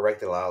they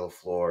corrected a lot of the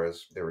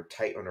flaws. They were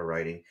tight on the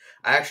writing.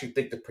 I actually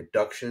think the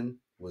production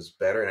was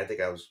better, and I think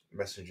I was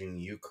messaging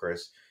you,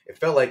 Chris. It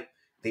felt like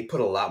they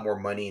put a lot more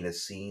money into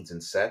scenes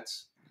and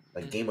sets,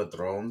 like Game of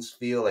Thrones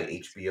feel, like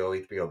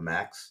HBO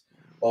Max.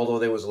 Although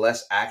there was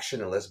less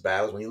action and less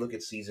battles. When you look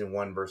at season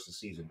 1 versus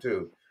season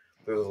 2,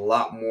 there was a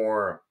lot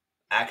more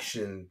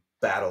action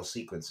battle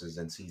sequences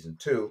than season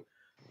 2.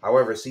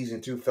 However,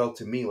 season 2 felt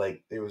to me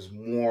like there was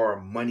more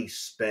money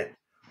spent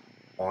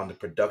on the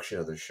production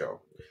of the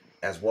show,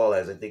 as well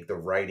as I think the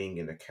writing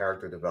and the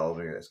character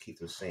development, as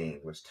Keith was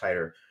saying, was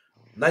tighter.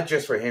 Not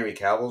just for Henry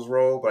Cavill's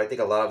role, but I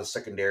think a lot of the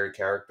secondary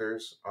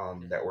characters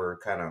that were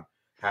kind of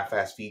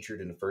half-ass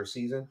featured in the first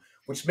season,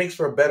 which makes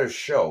for a better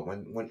show.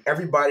 When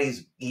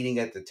everybody's eating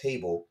at the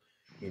table,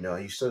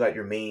 you still got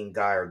your main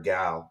guy or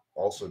gal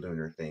also doing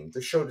their thing.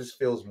 The show just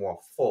feels more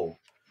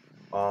full.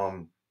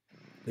 Um,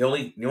 the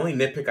only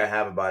nitpick I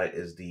have about it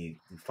is the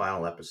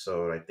final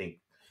episode. I think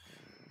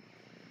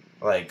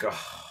like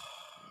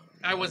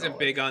I I don't know, wasn't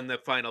big like on the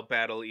final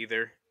battle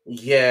either.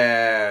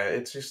 yeah,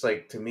 it's just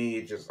like to me,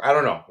 it just I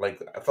don't know.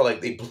 Like I felt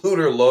like they blew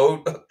their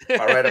load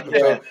by right up Yeah.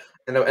 until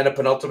in a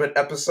penultimate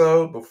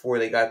episode before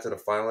they got to the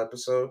final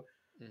episode.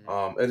 Mm-hmm.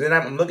 And then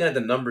I'm looking at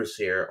the numbers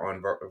here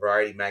on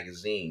Variety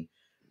magazine,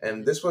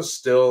 and Mm-hmm. this was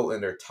still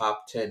in their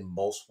top 10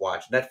 most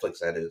watched Netflix.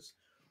 That is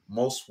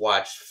most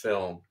watched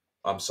film.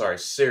 I'm sorry,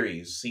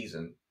 series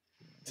season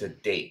to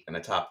date in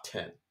the top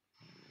 10.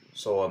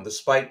 So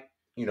despite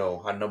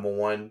how number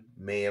one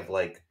may have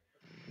like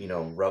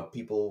rubbed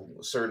people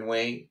a certain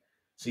way,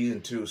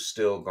 season 2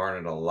 still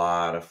garnered a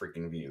lot of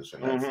freaking views for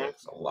Hmm.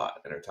 Netflix, a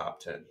lot in their top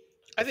 10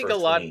 I the think a first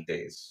lot. 28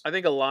 days. I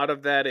think a lot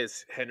of that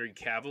is Henry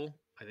Cavill.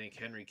 I think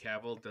Henry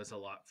Cavill does a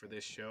lot for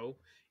this show,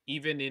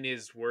 even in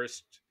his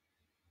worst,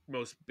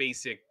 most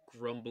basic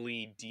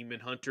grumbly demon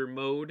hunter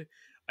mode.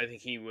 I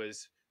think he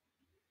was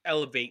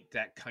elevate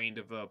that kind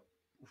of a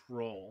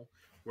role.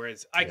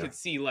 Whereas I Yeah, could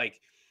see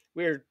like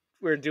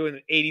we're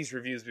doing 80s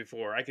reviews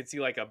before. I could see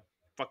like a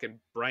fucking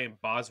Brian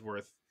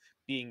Bosworth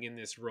being in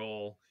this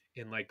role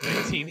in like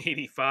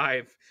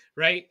 1985,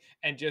 right?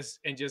 And just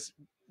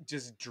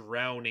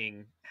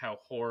drowning how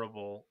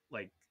horrible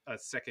like a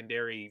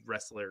secondary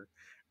wrestler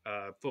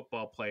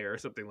football player or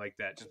something like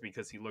that just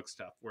because he looks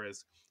tough.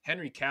 Whereas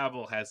Henry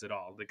Cavill has it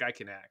all. The guy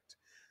can act.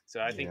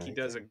 So I think yeah, he I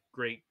does a can.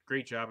 great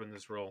job in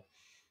this role.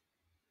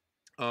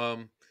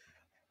 Um,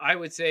 I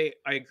would say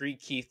I agree,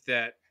 Keith,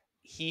 that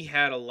he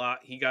got a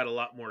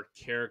lot more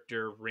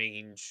character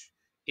range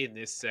in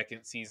this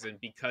second season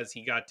because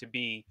he got to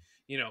be,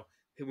 you know,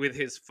 with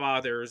his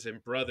fathers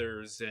and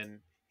brothers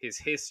and his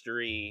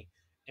history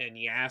and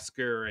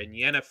Yasker and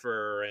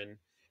Yennefer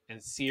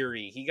and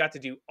Siri. He got to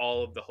do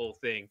all of the whole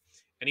thing.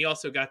 And he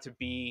also got to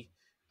be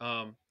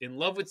in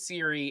love with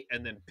Siri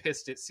and then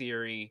pissed at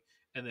Siri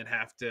and then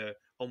have to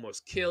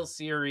almost kill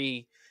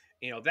Siri.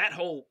 That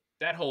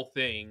whole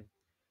thing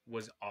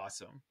was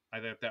awesome. I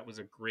thought that was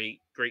a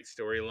great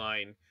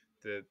storyline.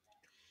 The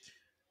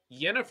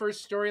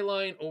Yennefer's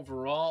storyline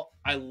overall,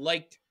 I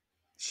liked.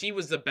 She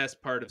was the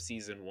best part of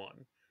season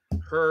one.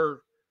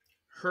 Her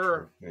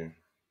her True. Yeah.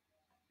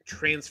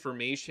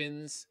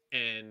 transformations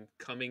and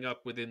coming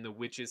up within the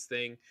witches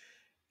thing.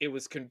 It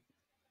was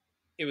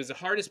it was the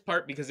hardest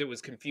part because it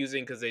was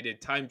confusing because they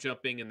did time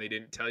jumping and they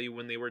didn't tell you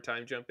when they were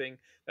time jumping.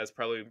 That's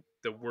probably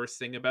the worst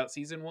thing about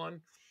season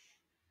one.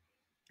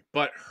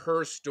 But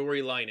her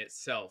storyline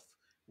itself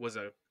was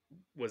a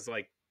was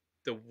like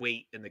the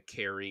weight and the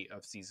carry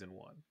of season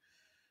one.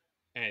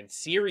 And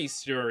Siri's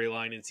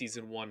storyline in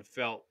season one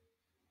felt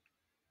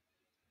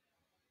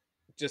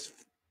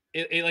just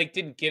it like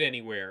didn't get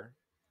anywhere.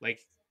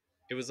 Like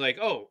it was like,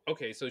 oh,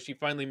 okay, so she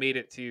finally made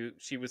it to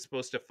she was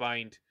supposed to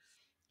find,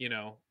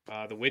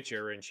 the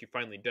Witcher, and she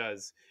finally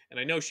does. And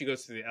I know she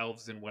goes to the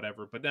elves and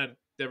whatever, but that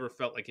never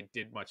felt like it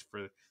did much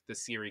for the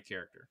Siri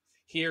character.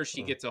 Here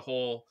she Mm. gets a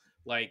whole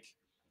like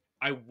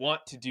I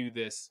want to do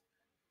this,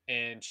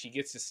 and she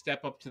gets to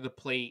step up to the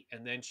plate,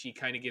 and then she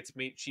kind of gets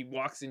made she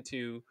walks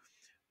into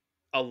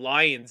a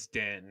lion's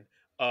den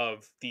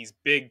of these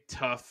big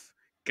tough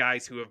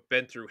guys who have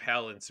been through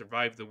hell and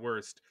survived the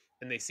worst,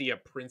 and they see a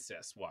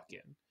princess walk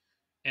in,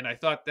 and I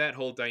thought that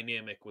whole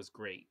dynamic was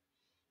great,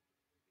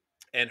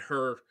 and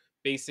her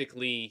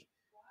basically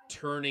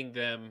turning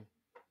them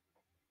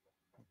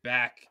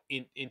back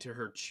into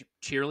her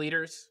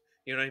cheerleaders,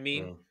 you know what I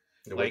mean? Mm.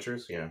 The Like,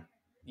 Witchers, yeah.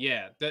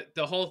 yeah,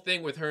 the whole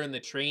thing with her and the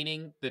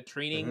training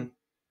Hmm.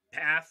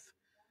 path,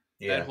 that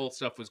Yeah. whole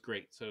stuff was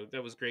great. So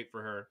that was great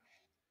for her.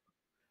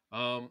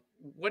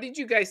 What did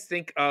you guys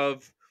think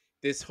of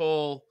this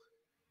whole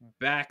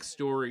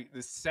backstory,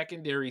 the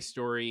secondary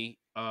story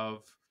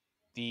of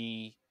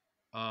the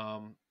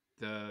um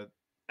the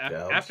The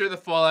after elves. the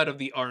fallout of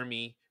the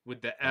army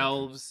with the Okay.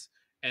 elves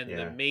and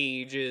the Yeah.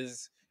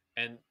 mages,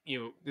 and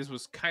this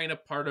was kind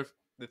of part of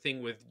the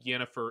thing with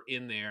Yennefer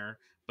in there,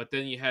 but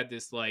then you had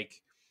this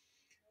like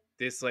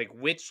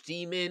witch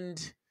demon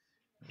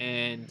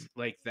and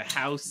like the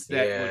house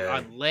that was Yeah.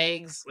 on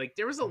legs. Like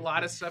there was a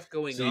lot of stuff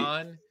going See,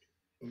 on,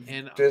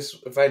 and this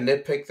if I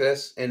nitpick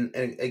this, and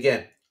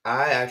again,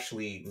 I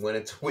actually went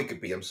into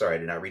Wikipedia. I'm sorry, I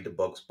did not read the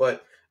books,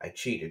 but I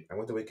cheated. I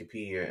went to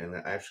Wikipedia and I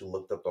actually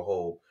looked up the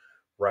whole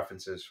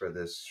references for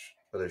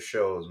the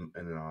shows,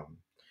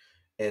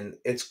 and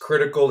it's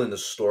critical in the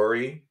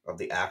story of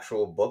the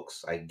actual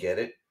books. I get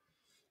it,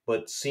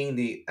 but seeing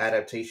the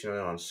adaptation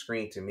on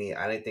screen, to me,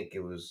 I didn't think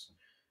it was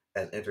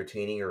as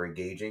entertaining or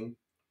engaging.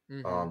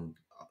 mm-hmm. Um,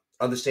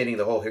 Understanding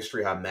the whole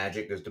history, how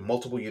magic, there's the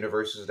multiple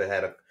universes that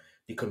had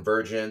the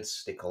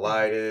convergence, they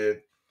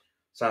collided.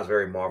 Sounds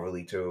very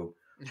Marvel-y too.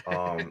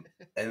 Um,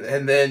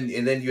 and then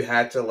you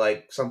had to,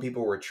 like, some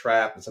people were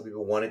trapped and some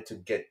people wanted to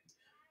get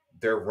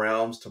their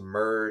realms to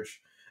merge.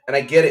 And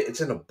I get it,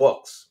 it's in the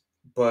books,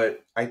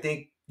 but I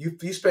think you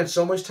spend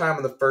so much time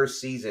in the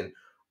first season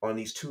on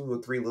these two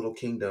or three little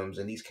kingdoms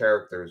and these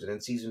characters, and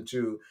in season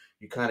two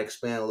you kind of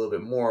expand a little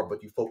bit more,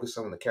 but you focus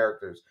on the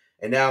characters.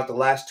 And now at the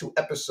last two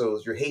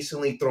episodes, you're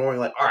hastily throwing,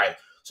 like, all right,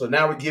 so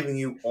now we're giving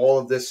you all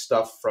of this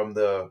stuff from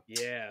the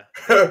Yeah,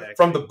 from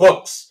exactly. the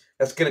books.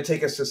 That's gonna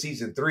take us to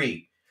season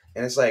three,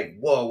 and it's like,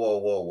 whoa, whoa,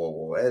 whoa, whoa,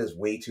 whoa! That is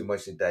way too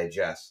much to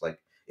digest. Like,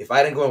 if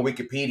I didn't go on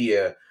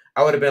Wikipedia,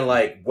 I would have been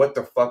like, what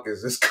the fuck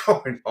is this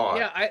going on?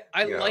 Yeah,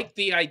 I You know? like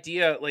the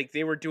idea, like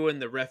they were doing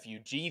the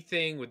refugee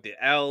thing with the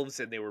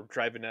elves and they were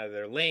driving out of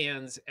their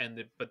lands,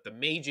 and but the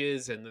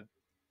mages and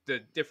the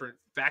different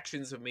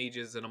factions of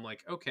mages, and I'm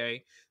like,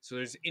 okay, so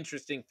there's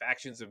interesting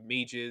factions of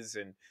mages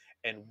and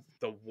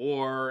the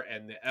war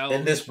and the In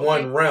elves. this Okay,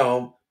 one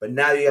realm, but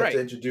now you have to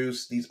right.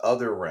 introduce these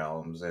other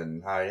realms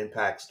and how it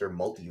impacts their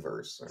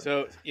multiverse.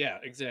 So yeah,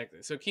 exactly.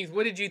 So Keith,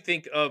 what did you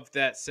think of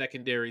that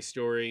secondary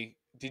story?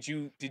 Did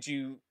you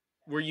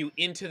were you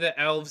into the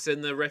elves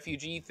and the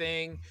refugee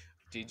thing?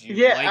 Did you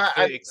Yeah,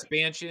 like the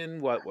expansion?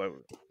 What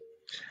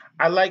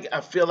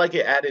I feel like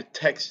it added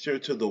texture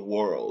to the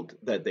world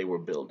that they were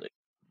building.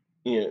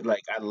 You know,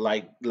 like I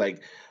like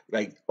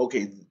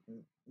okay,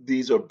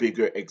 these are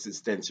bigger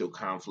existential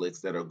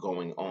conflicts that are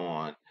going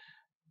on,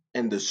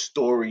 and the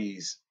story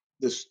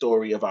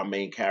of our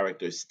main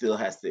character still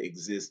has to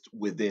exist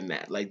within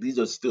that. Like these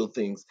are still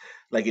things,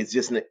 like it's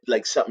just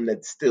like something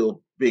that's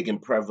still big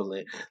and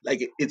prevalent.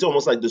 Like it's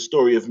almost like the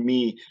story of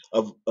me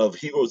of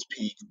Heroes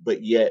Peak,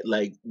 but yet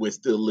like we're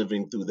still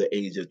living through the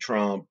age of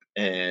Trump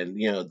and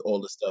all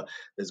the stuff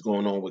that's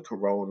going on with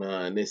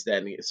Corona and this that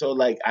and the, so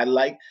like I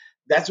like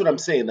that's what I'm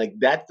saying. Like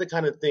that's the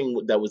kind of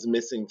thing that was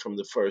missing from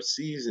the first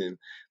season.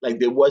 Like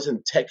there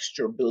wasn't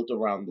texture built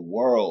around the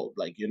world.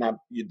 Like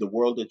the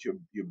world that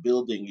you're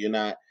building, you're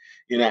not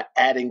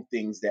adding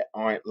things that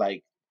aren't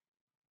like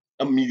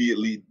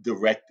immediately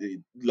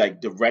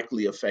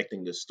directly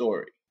affecting the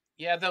story.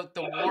 Yeah, the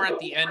war at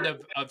the end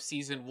of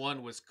season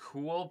 1 was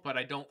cool, but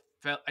I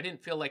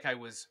didn't feel like I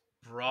was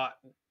brought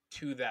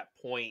to that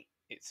point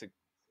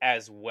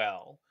as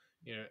well.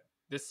 You know,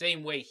 the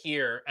same way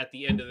here at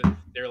the end of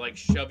they're like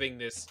shoving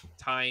this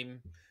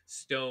time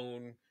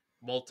stone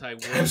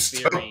multi-world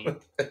theory,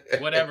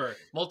 whatever,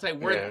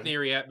 multi-word Yeah.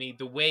 theory at me,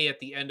 the way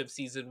at the end of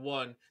season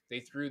 1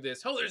 they threw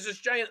this, oh, there's this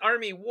giant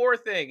army war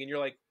thing, and you're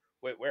like,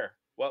 wait, where?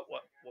 What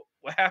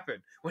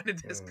happened? When did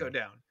this go Mm.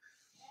 down?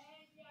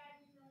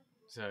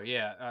 So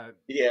yeah,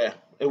 Yeah,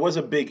 it was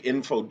a big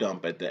info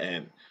dump at the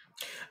end,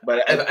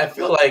 but I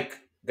feel like.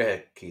 Go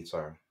ahead, Keith.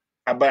 Sorry.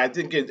 but I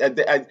think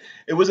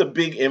it was a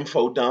big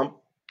info dump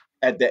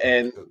at the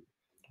end,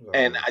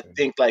 and I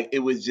think like it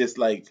was just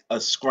like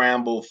a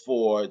scramble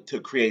to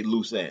create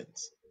loose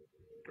ends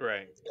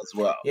right. as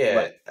well.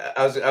 Yeah, Like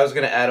I was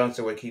gonna add on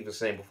to what Keith was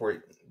saying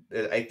before.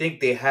 I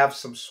think they have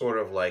some sort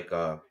of like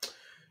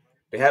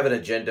they have an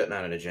agenda,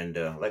 not an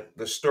agenda, like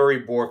the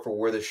storyboard for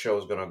where the show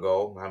is gonna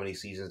go, how many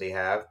seasons they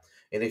have,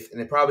 and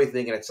they're probably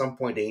thinking at some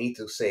point they need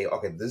to say,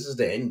 okay, this is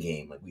the end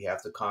game. Like we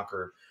have to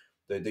conquer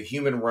the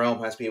human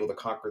realm has to be able to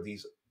conquer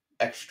these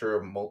extra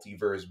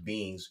multiverse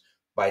beings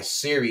by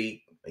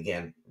Siri.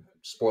 Again,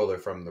 spoiler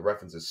from the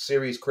references.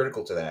 Siri is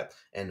critical to that,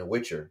 and The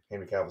Witcher,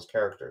 Henry Cavill's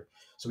character.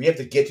 So we have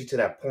to get you to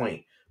that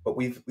point. But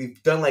we've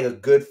done like a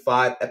good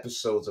 5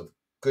 episodes of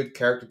good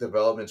character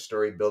development,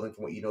 story building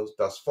from what you know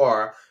thus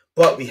far,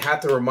 but we have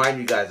to remind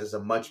you guys, it's a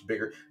much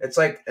bigger. It's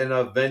like an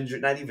Avenger,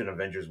 not even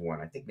Avengers 1.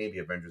 I think maybe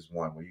Avengers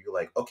 1, where you're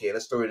like, okay,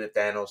 let's throw in a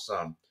Thanos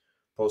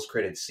post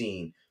credit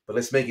scene, but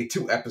let's make it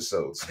 2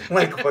 episodes.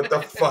 Like, what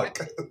the fuck?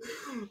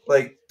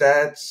 Like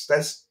that's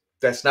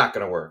not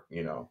gonna work,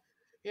 you know.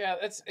 Yeah,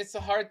 it's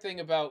the hard thing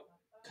about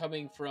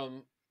coming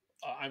from.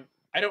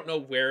 I don't know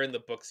where in the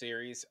book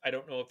series. I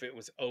don't know if it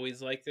was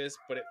always like this,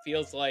 but it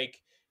feels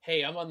like,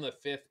 hey, I'm on the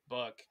 5th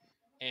book,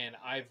 and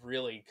I've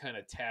really kind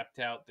of tapped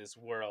out this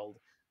world.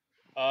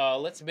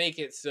 Let's make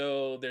it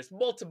so there's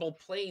multiple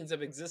planes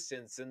of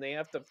existence, and they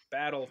have to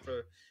battle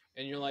for.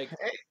 And you're like,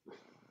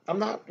 I'm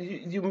not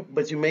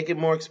but you make it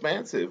more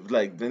expansive.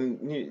 Like then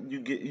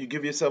you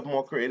give yourself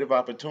more creative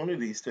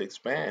opportunities to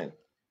expand.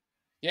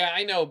 yeah,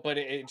 I know, but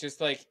it just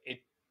like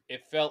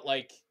it felt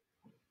like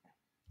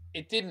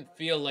it didn't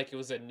feel like it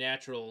was a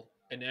natural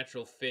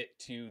fit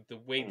to the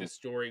way the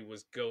story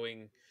was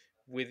going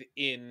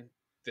within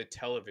the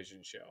television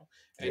show.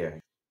 And Yeah.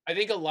 I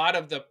think a lot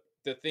of the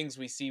things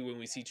we see when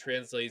we see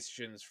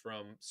translations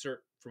from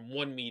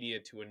one media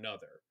to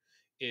another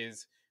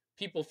is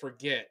people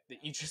forget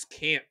that you just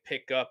can't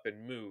pick up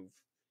and move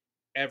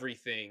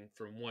everything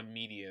from one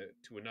media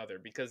to another,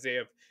 because they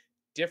have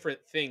different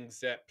things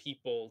that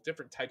people,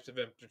 different types of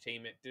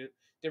entertainment,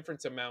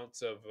 different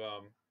amounts of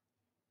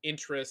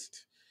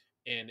interest.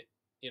 And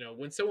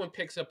when someone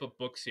picks up a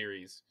book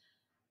series,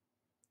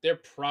 they're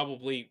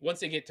probably, once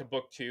they get to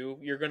book 2,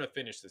 you're going to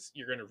finish this,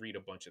 you're going to read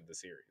a bunch of the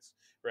series,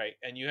 right?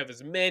 And you have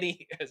as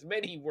many as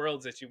many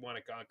worlds as you want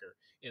to conquer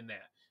in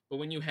that. But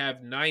when you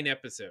have 9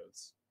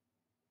 episodes,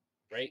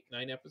 right,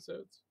 9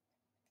 episodes,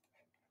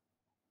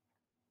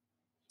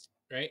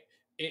 right,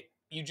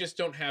 you just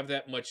don't have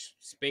that much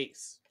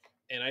space.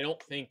 And I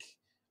don't think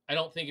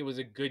it was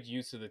a good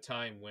use of the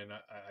time, when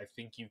I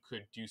think you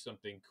could do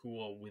something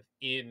cool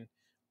within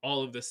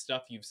all of the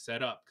stuff you've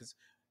set up, because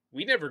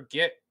we never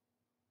get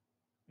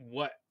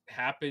what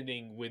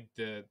happening with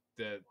the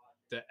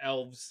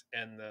elves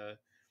and the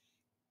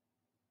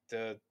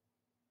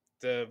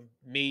the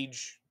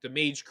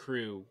mage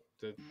crew,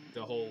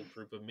 the whole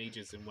group of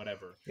mages and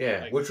whatever.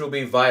 Yeah, Like, which will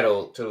be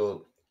vital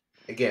to.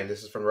 Again,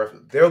 this is from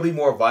reference. They'll be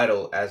more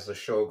vital as the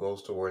show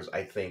goes towards,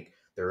 I think,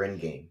 their end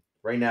game.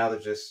 Right now, they're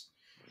just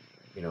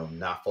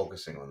not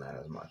focusing on that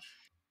as much.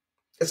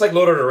 It's like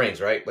Lord of the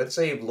Rings, right? Let's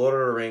say Lord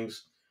of the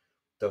Rings,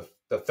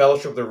 the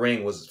Fellowship of the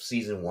Ring was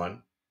season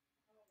 1,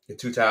 the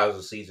Two Towers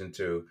was season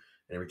 2,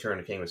 and Return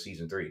of the King was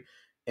season 3.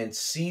 And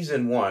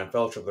season 1,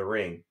 Fellowship of the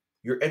Ring,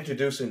 you're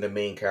introducing the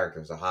main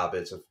characters, the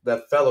hobbits,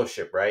 the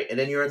Fellowship, right? And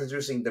then you're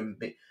introducing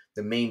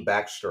the main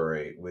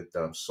backstory with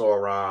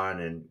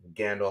Sauron and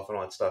Gandalf and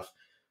all that stuff.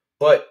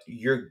 But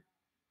you're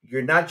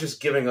not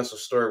just giving us a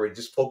story. We're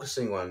just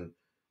focusing on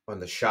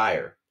the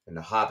Shire and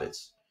the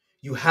hobbits.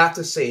 You have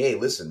to say, hey,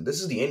 listen,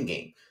 this is the end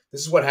game.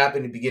 This is what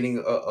happened in the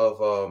beginning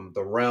of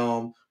the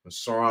realm when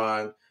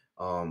Sauron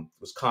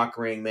was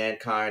conquering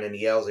mankind and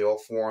the elves. They all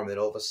formed, and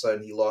all of a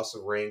sudden he lost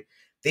the ring.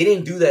 They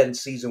didn't do that in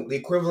season. The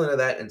equivalent of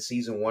that in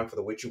season 1 for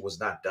The Witcher was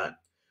not done.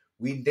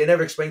 They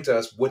never explained to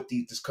us what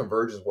this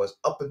convergence was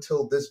up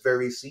until this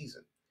very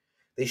season.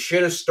 They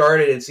should have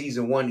started in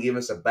season 1 to give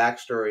us a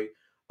backstory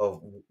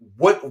of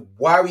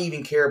why we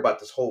even care about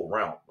this whole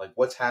realm, like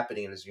what's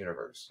happening in this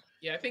universe.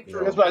 yeah, I think You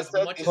for That's know, why I as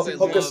said much this as I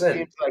hook season us love, in.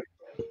 seems like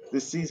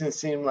this season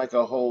seemed like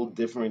a whole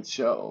different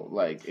show.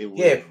 Like it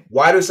was. Yeah,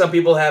 why do some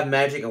people have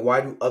magic and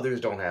why do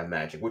others don't have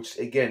magic? Which,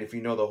 again, if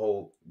you know the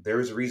whole, there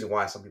is a reason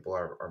why some people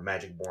are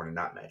magic born and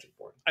not magic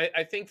born.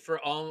 I think for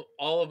all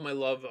of my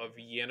love of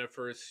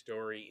Yennefer's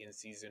story in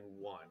season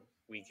 1,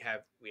 we had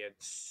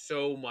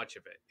so much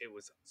of it. It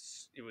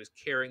was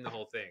carrying the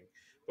whole thing,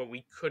 but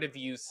we could have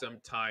used some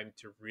time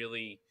to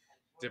really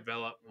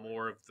develop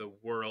more of the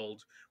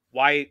world.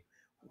 Why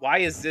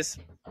is this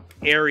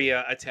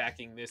area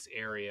attacking this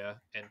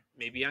area? And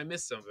maybe I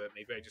missed some of it.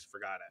 Maybe I just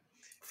forgot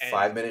it. And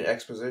 5-minute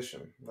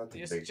exposition,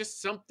 nothing big.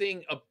 just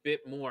something a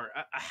bit more,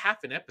 a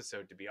half an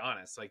episode, to be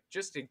honest, like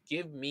just to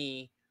give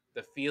me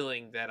the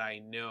feeling that I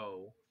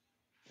know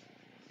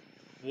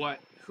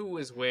who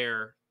is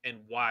where, and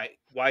why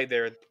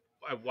they're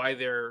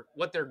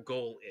what their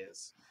goal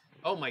is.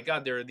 Oh my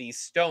god, there are these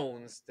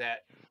stones that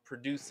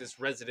produce this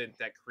resident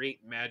that create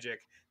magic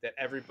that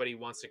everybody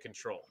wants to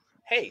control.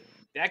 Hey,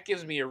 that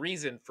gives me a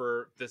reason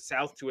for the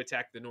south to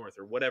attack the north,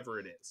 or whatever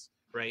it is,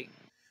 right?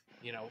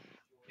 you know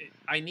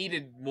I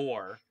needed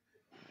more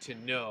to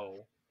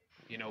know,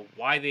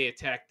 why they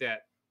attacked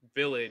that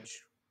village.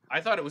 I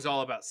thought it was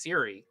all about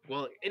Siri.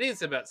 Well, it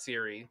is about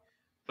Siri,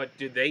 but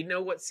do they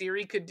know what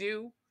Siri could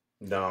do?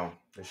 No,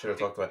 they should have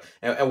It, talked about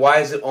it. And why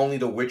is it only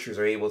the Witchers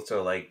are able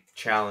to like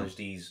challenge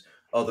these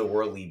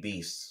otherworldly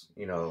beasts?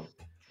 yeah,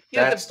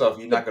 That the stuff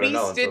you're the not gonna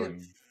know beasts until didn't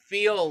you.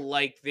 feel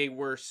like they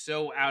were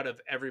so out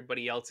of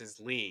everybody else's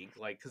league,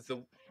 like, because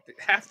the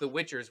half the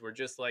Witchers were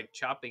just like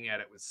chopping at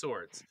it with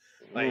swords,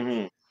 like.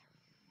 Hmm.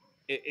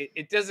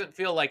 It doesn't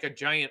feel like a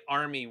giant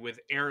army with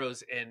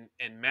arrows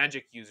and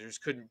magic users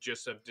couldn't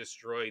just have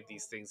destroyed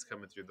these things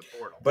coming through the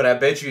portal. But I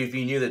bet you, if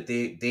you knew that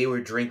they were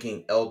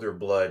drinking elder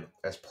blood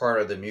as part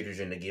of the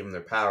mutagen to give them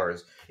their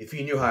powers, if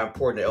you knew how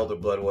important the elder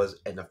blood was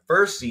in the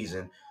first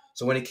season,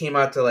 so when it came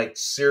out to like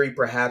Siri,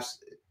 perhaps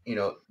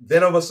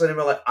then all of a sudden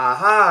we're like,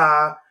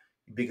 aha,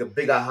 big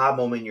aha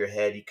moment in your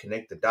head. You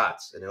connect the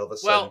dots, and all of a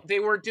sudden,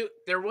 Well,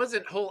 there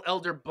wasn't whole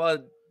elder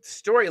blood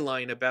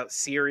storyline about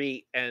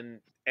Siri and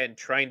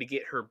trying to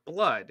get her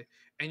blood,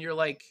 and you're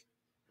like,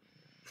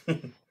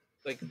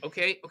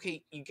 okay,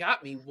 you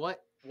got me. What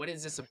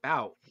is this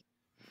about?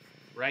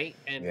 Right?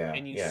 and yeah,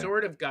 and you yeah,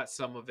 sort of got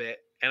some of it,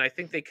 and I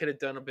think they could have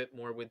done a bit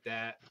more with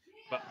that,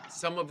 but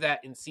some of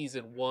that in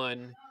season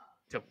 1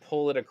 to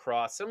pull it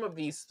across. Some of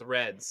these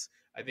threads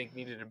I think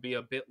needed to be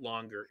a bit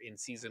longer in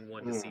season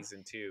 1 to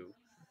season 2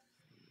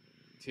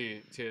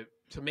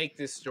 to make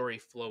this story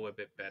flow a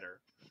bit better.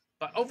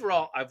 But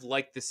overall, I've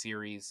liked the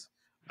series.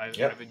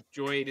 yep, I've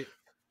enjoyed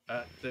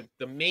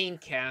the main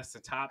cast. The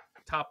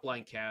top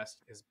line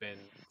cast has been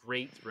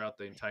great throughout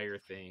the entire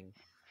thing,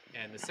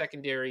 and the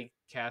secondary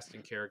cast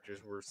and characters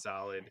were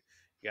solid.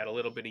 You got a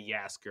little bit of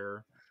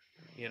Yasker,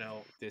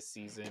 this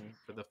season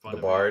for the fun The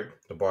of Bard,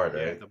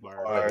 yeah, right? the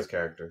Bard. I like his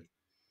character,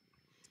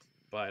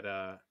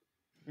 but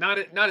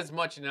not as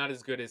much and not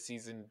as good as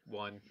season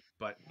 1.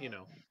 But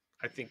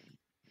I think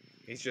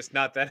he's just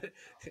not that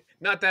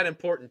not that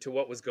important to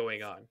what was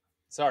going on.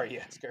 Sorry,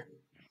 Yasker.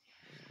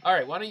 All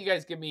right, why don't you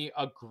guys give me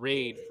a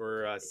grade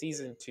for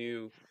season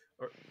 2,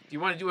 or do you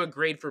want to do a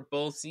grade for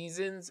both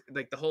seasons,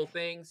 like the whole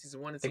thing,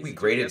 season 1 I and think we season 2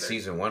 graded together?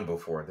 season 1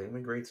 before. Didn't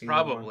we grade season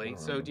 1? Probably.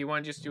 So, do you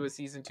want to just do a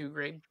season 2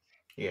 grade?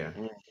 Yeah.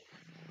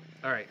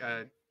 All right,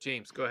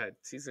 James, go ahead.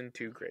 Season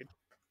 2 grade.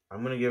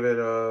 I'm gonna give it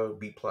a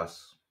B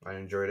plus. I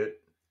enjoyed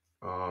it.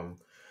 Um,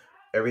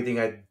 everything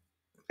I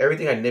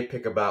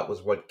nitpick about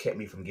was what kept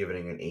me from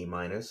giving it an A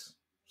minus.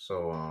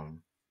 So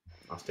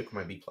I'll stick with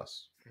my B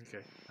plus.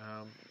 Okay.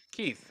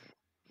 Keith.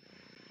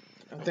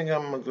 I think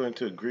I'm going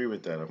to agree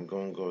with that. I'm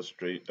going to go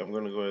straight. I'm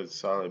going to go with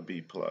solid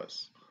B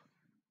plus,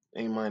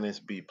 A minus,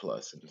 B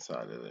plus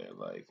inside of there.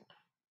 Like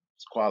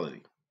it's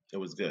quality. It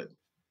was good.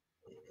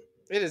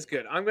 It is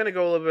good. I'm gonna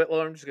go a little bit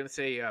lower. I'm just gonna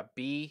say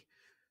B,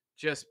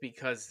 just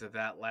because of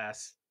that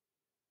last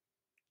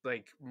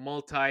like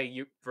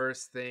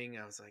multi-verse thing.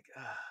 I was like,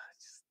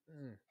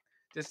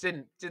 just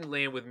didn't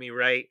land with me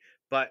right.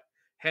 But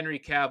Henry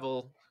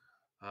Cavill,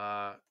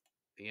 uh,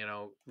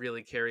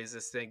 really carries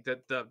this thing.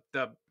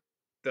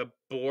 The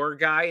boar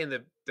guy in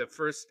the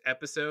first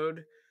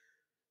episode,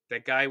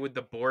 that guy with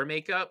the boar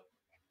makeup,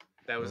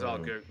 that was all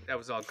good. That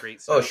was all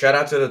great stuff. Oh, shout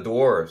out to the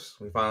dwarves.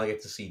 We finally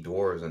get to see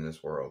dwarves in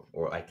this world.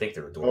 Or I think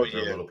they're dwarves. Oh,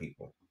 yeah. They're little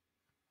people.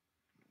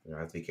 I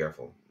have to be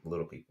careful.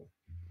 Little people.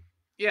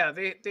 Yeah,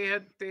 they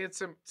had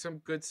some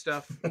good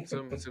stuff,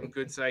 some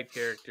good side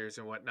characters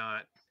and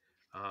whatnot.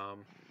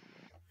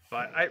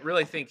 But I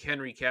really think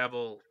Henry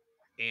Cavill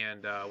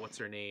and what's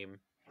her name?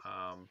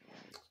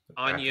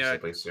 Anya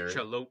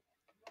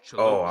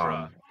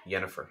Chalotra.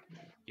 Yennefer.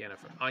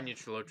 Anya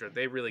Chalotra.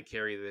 They really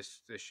carry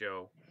this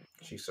show.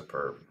 She's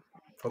superb.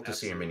 Hope to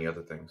see her in many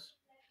other things.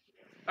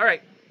 All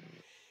right.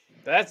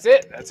 That's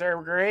it. That's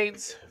our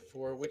grades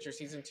for Witcher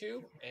Season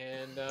 2.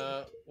 And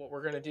what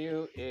we're going to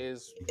do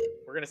is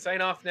we're going to sign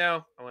off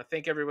now. I want to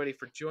thank everybody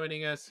for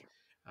joining us.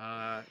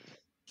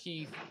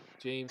 Keith,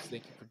 James,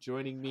 thank you for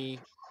joining me.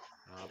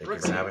 Thank you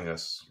for having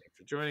us. Thanks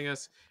for joining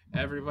us.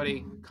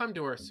 Everybody, come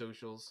to our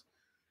socials.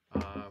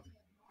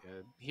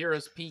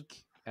 Heroes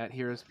Peak, at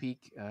Heroes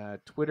Peak,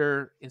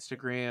 Twitter,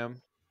 Instagram,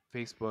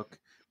 Facebook,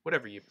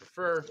 whatever you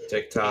prefer.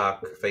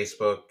 TikTok,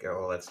 Facebook,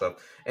 all that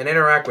stuff. And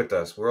interact with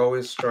us. We're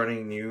always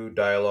starting new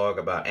dialogue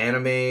about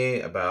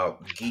anime,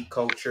 about geek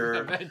culture.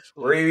 Eventually.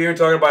 We're even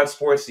talking about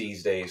sports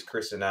these days,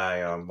 Chris and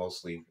I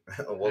mostly.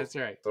 We'll That's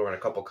right. throw in a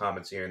couple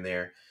comments here and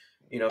there.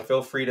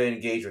 Feel free to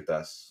engage with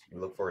us. We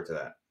look forward to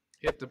that.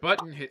 Hit the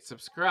button, hit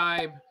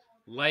subscribe,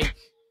 like,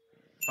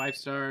 5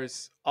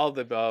 stars, all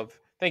the above.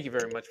 Thank you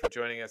very much for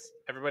joining us.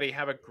 Everybody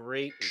have a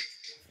great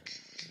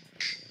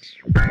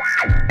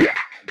week.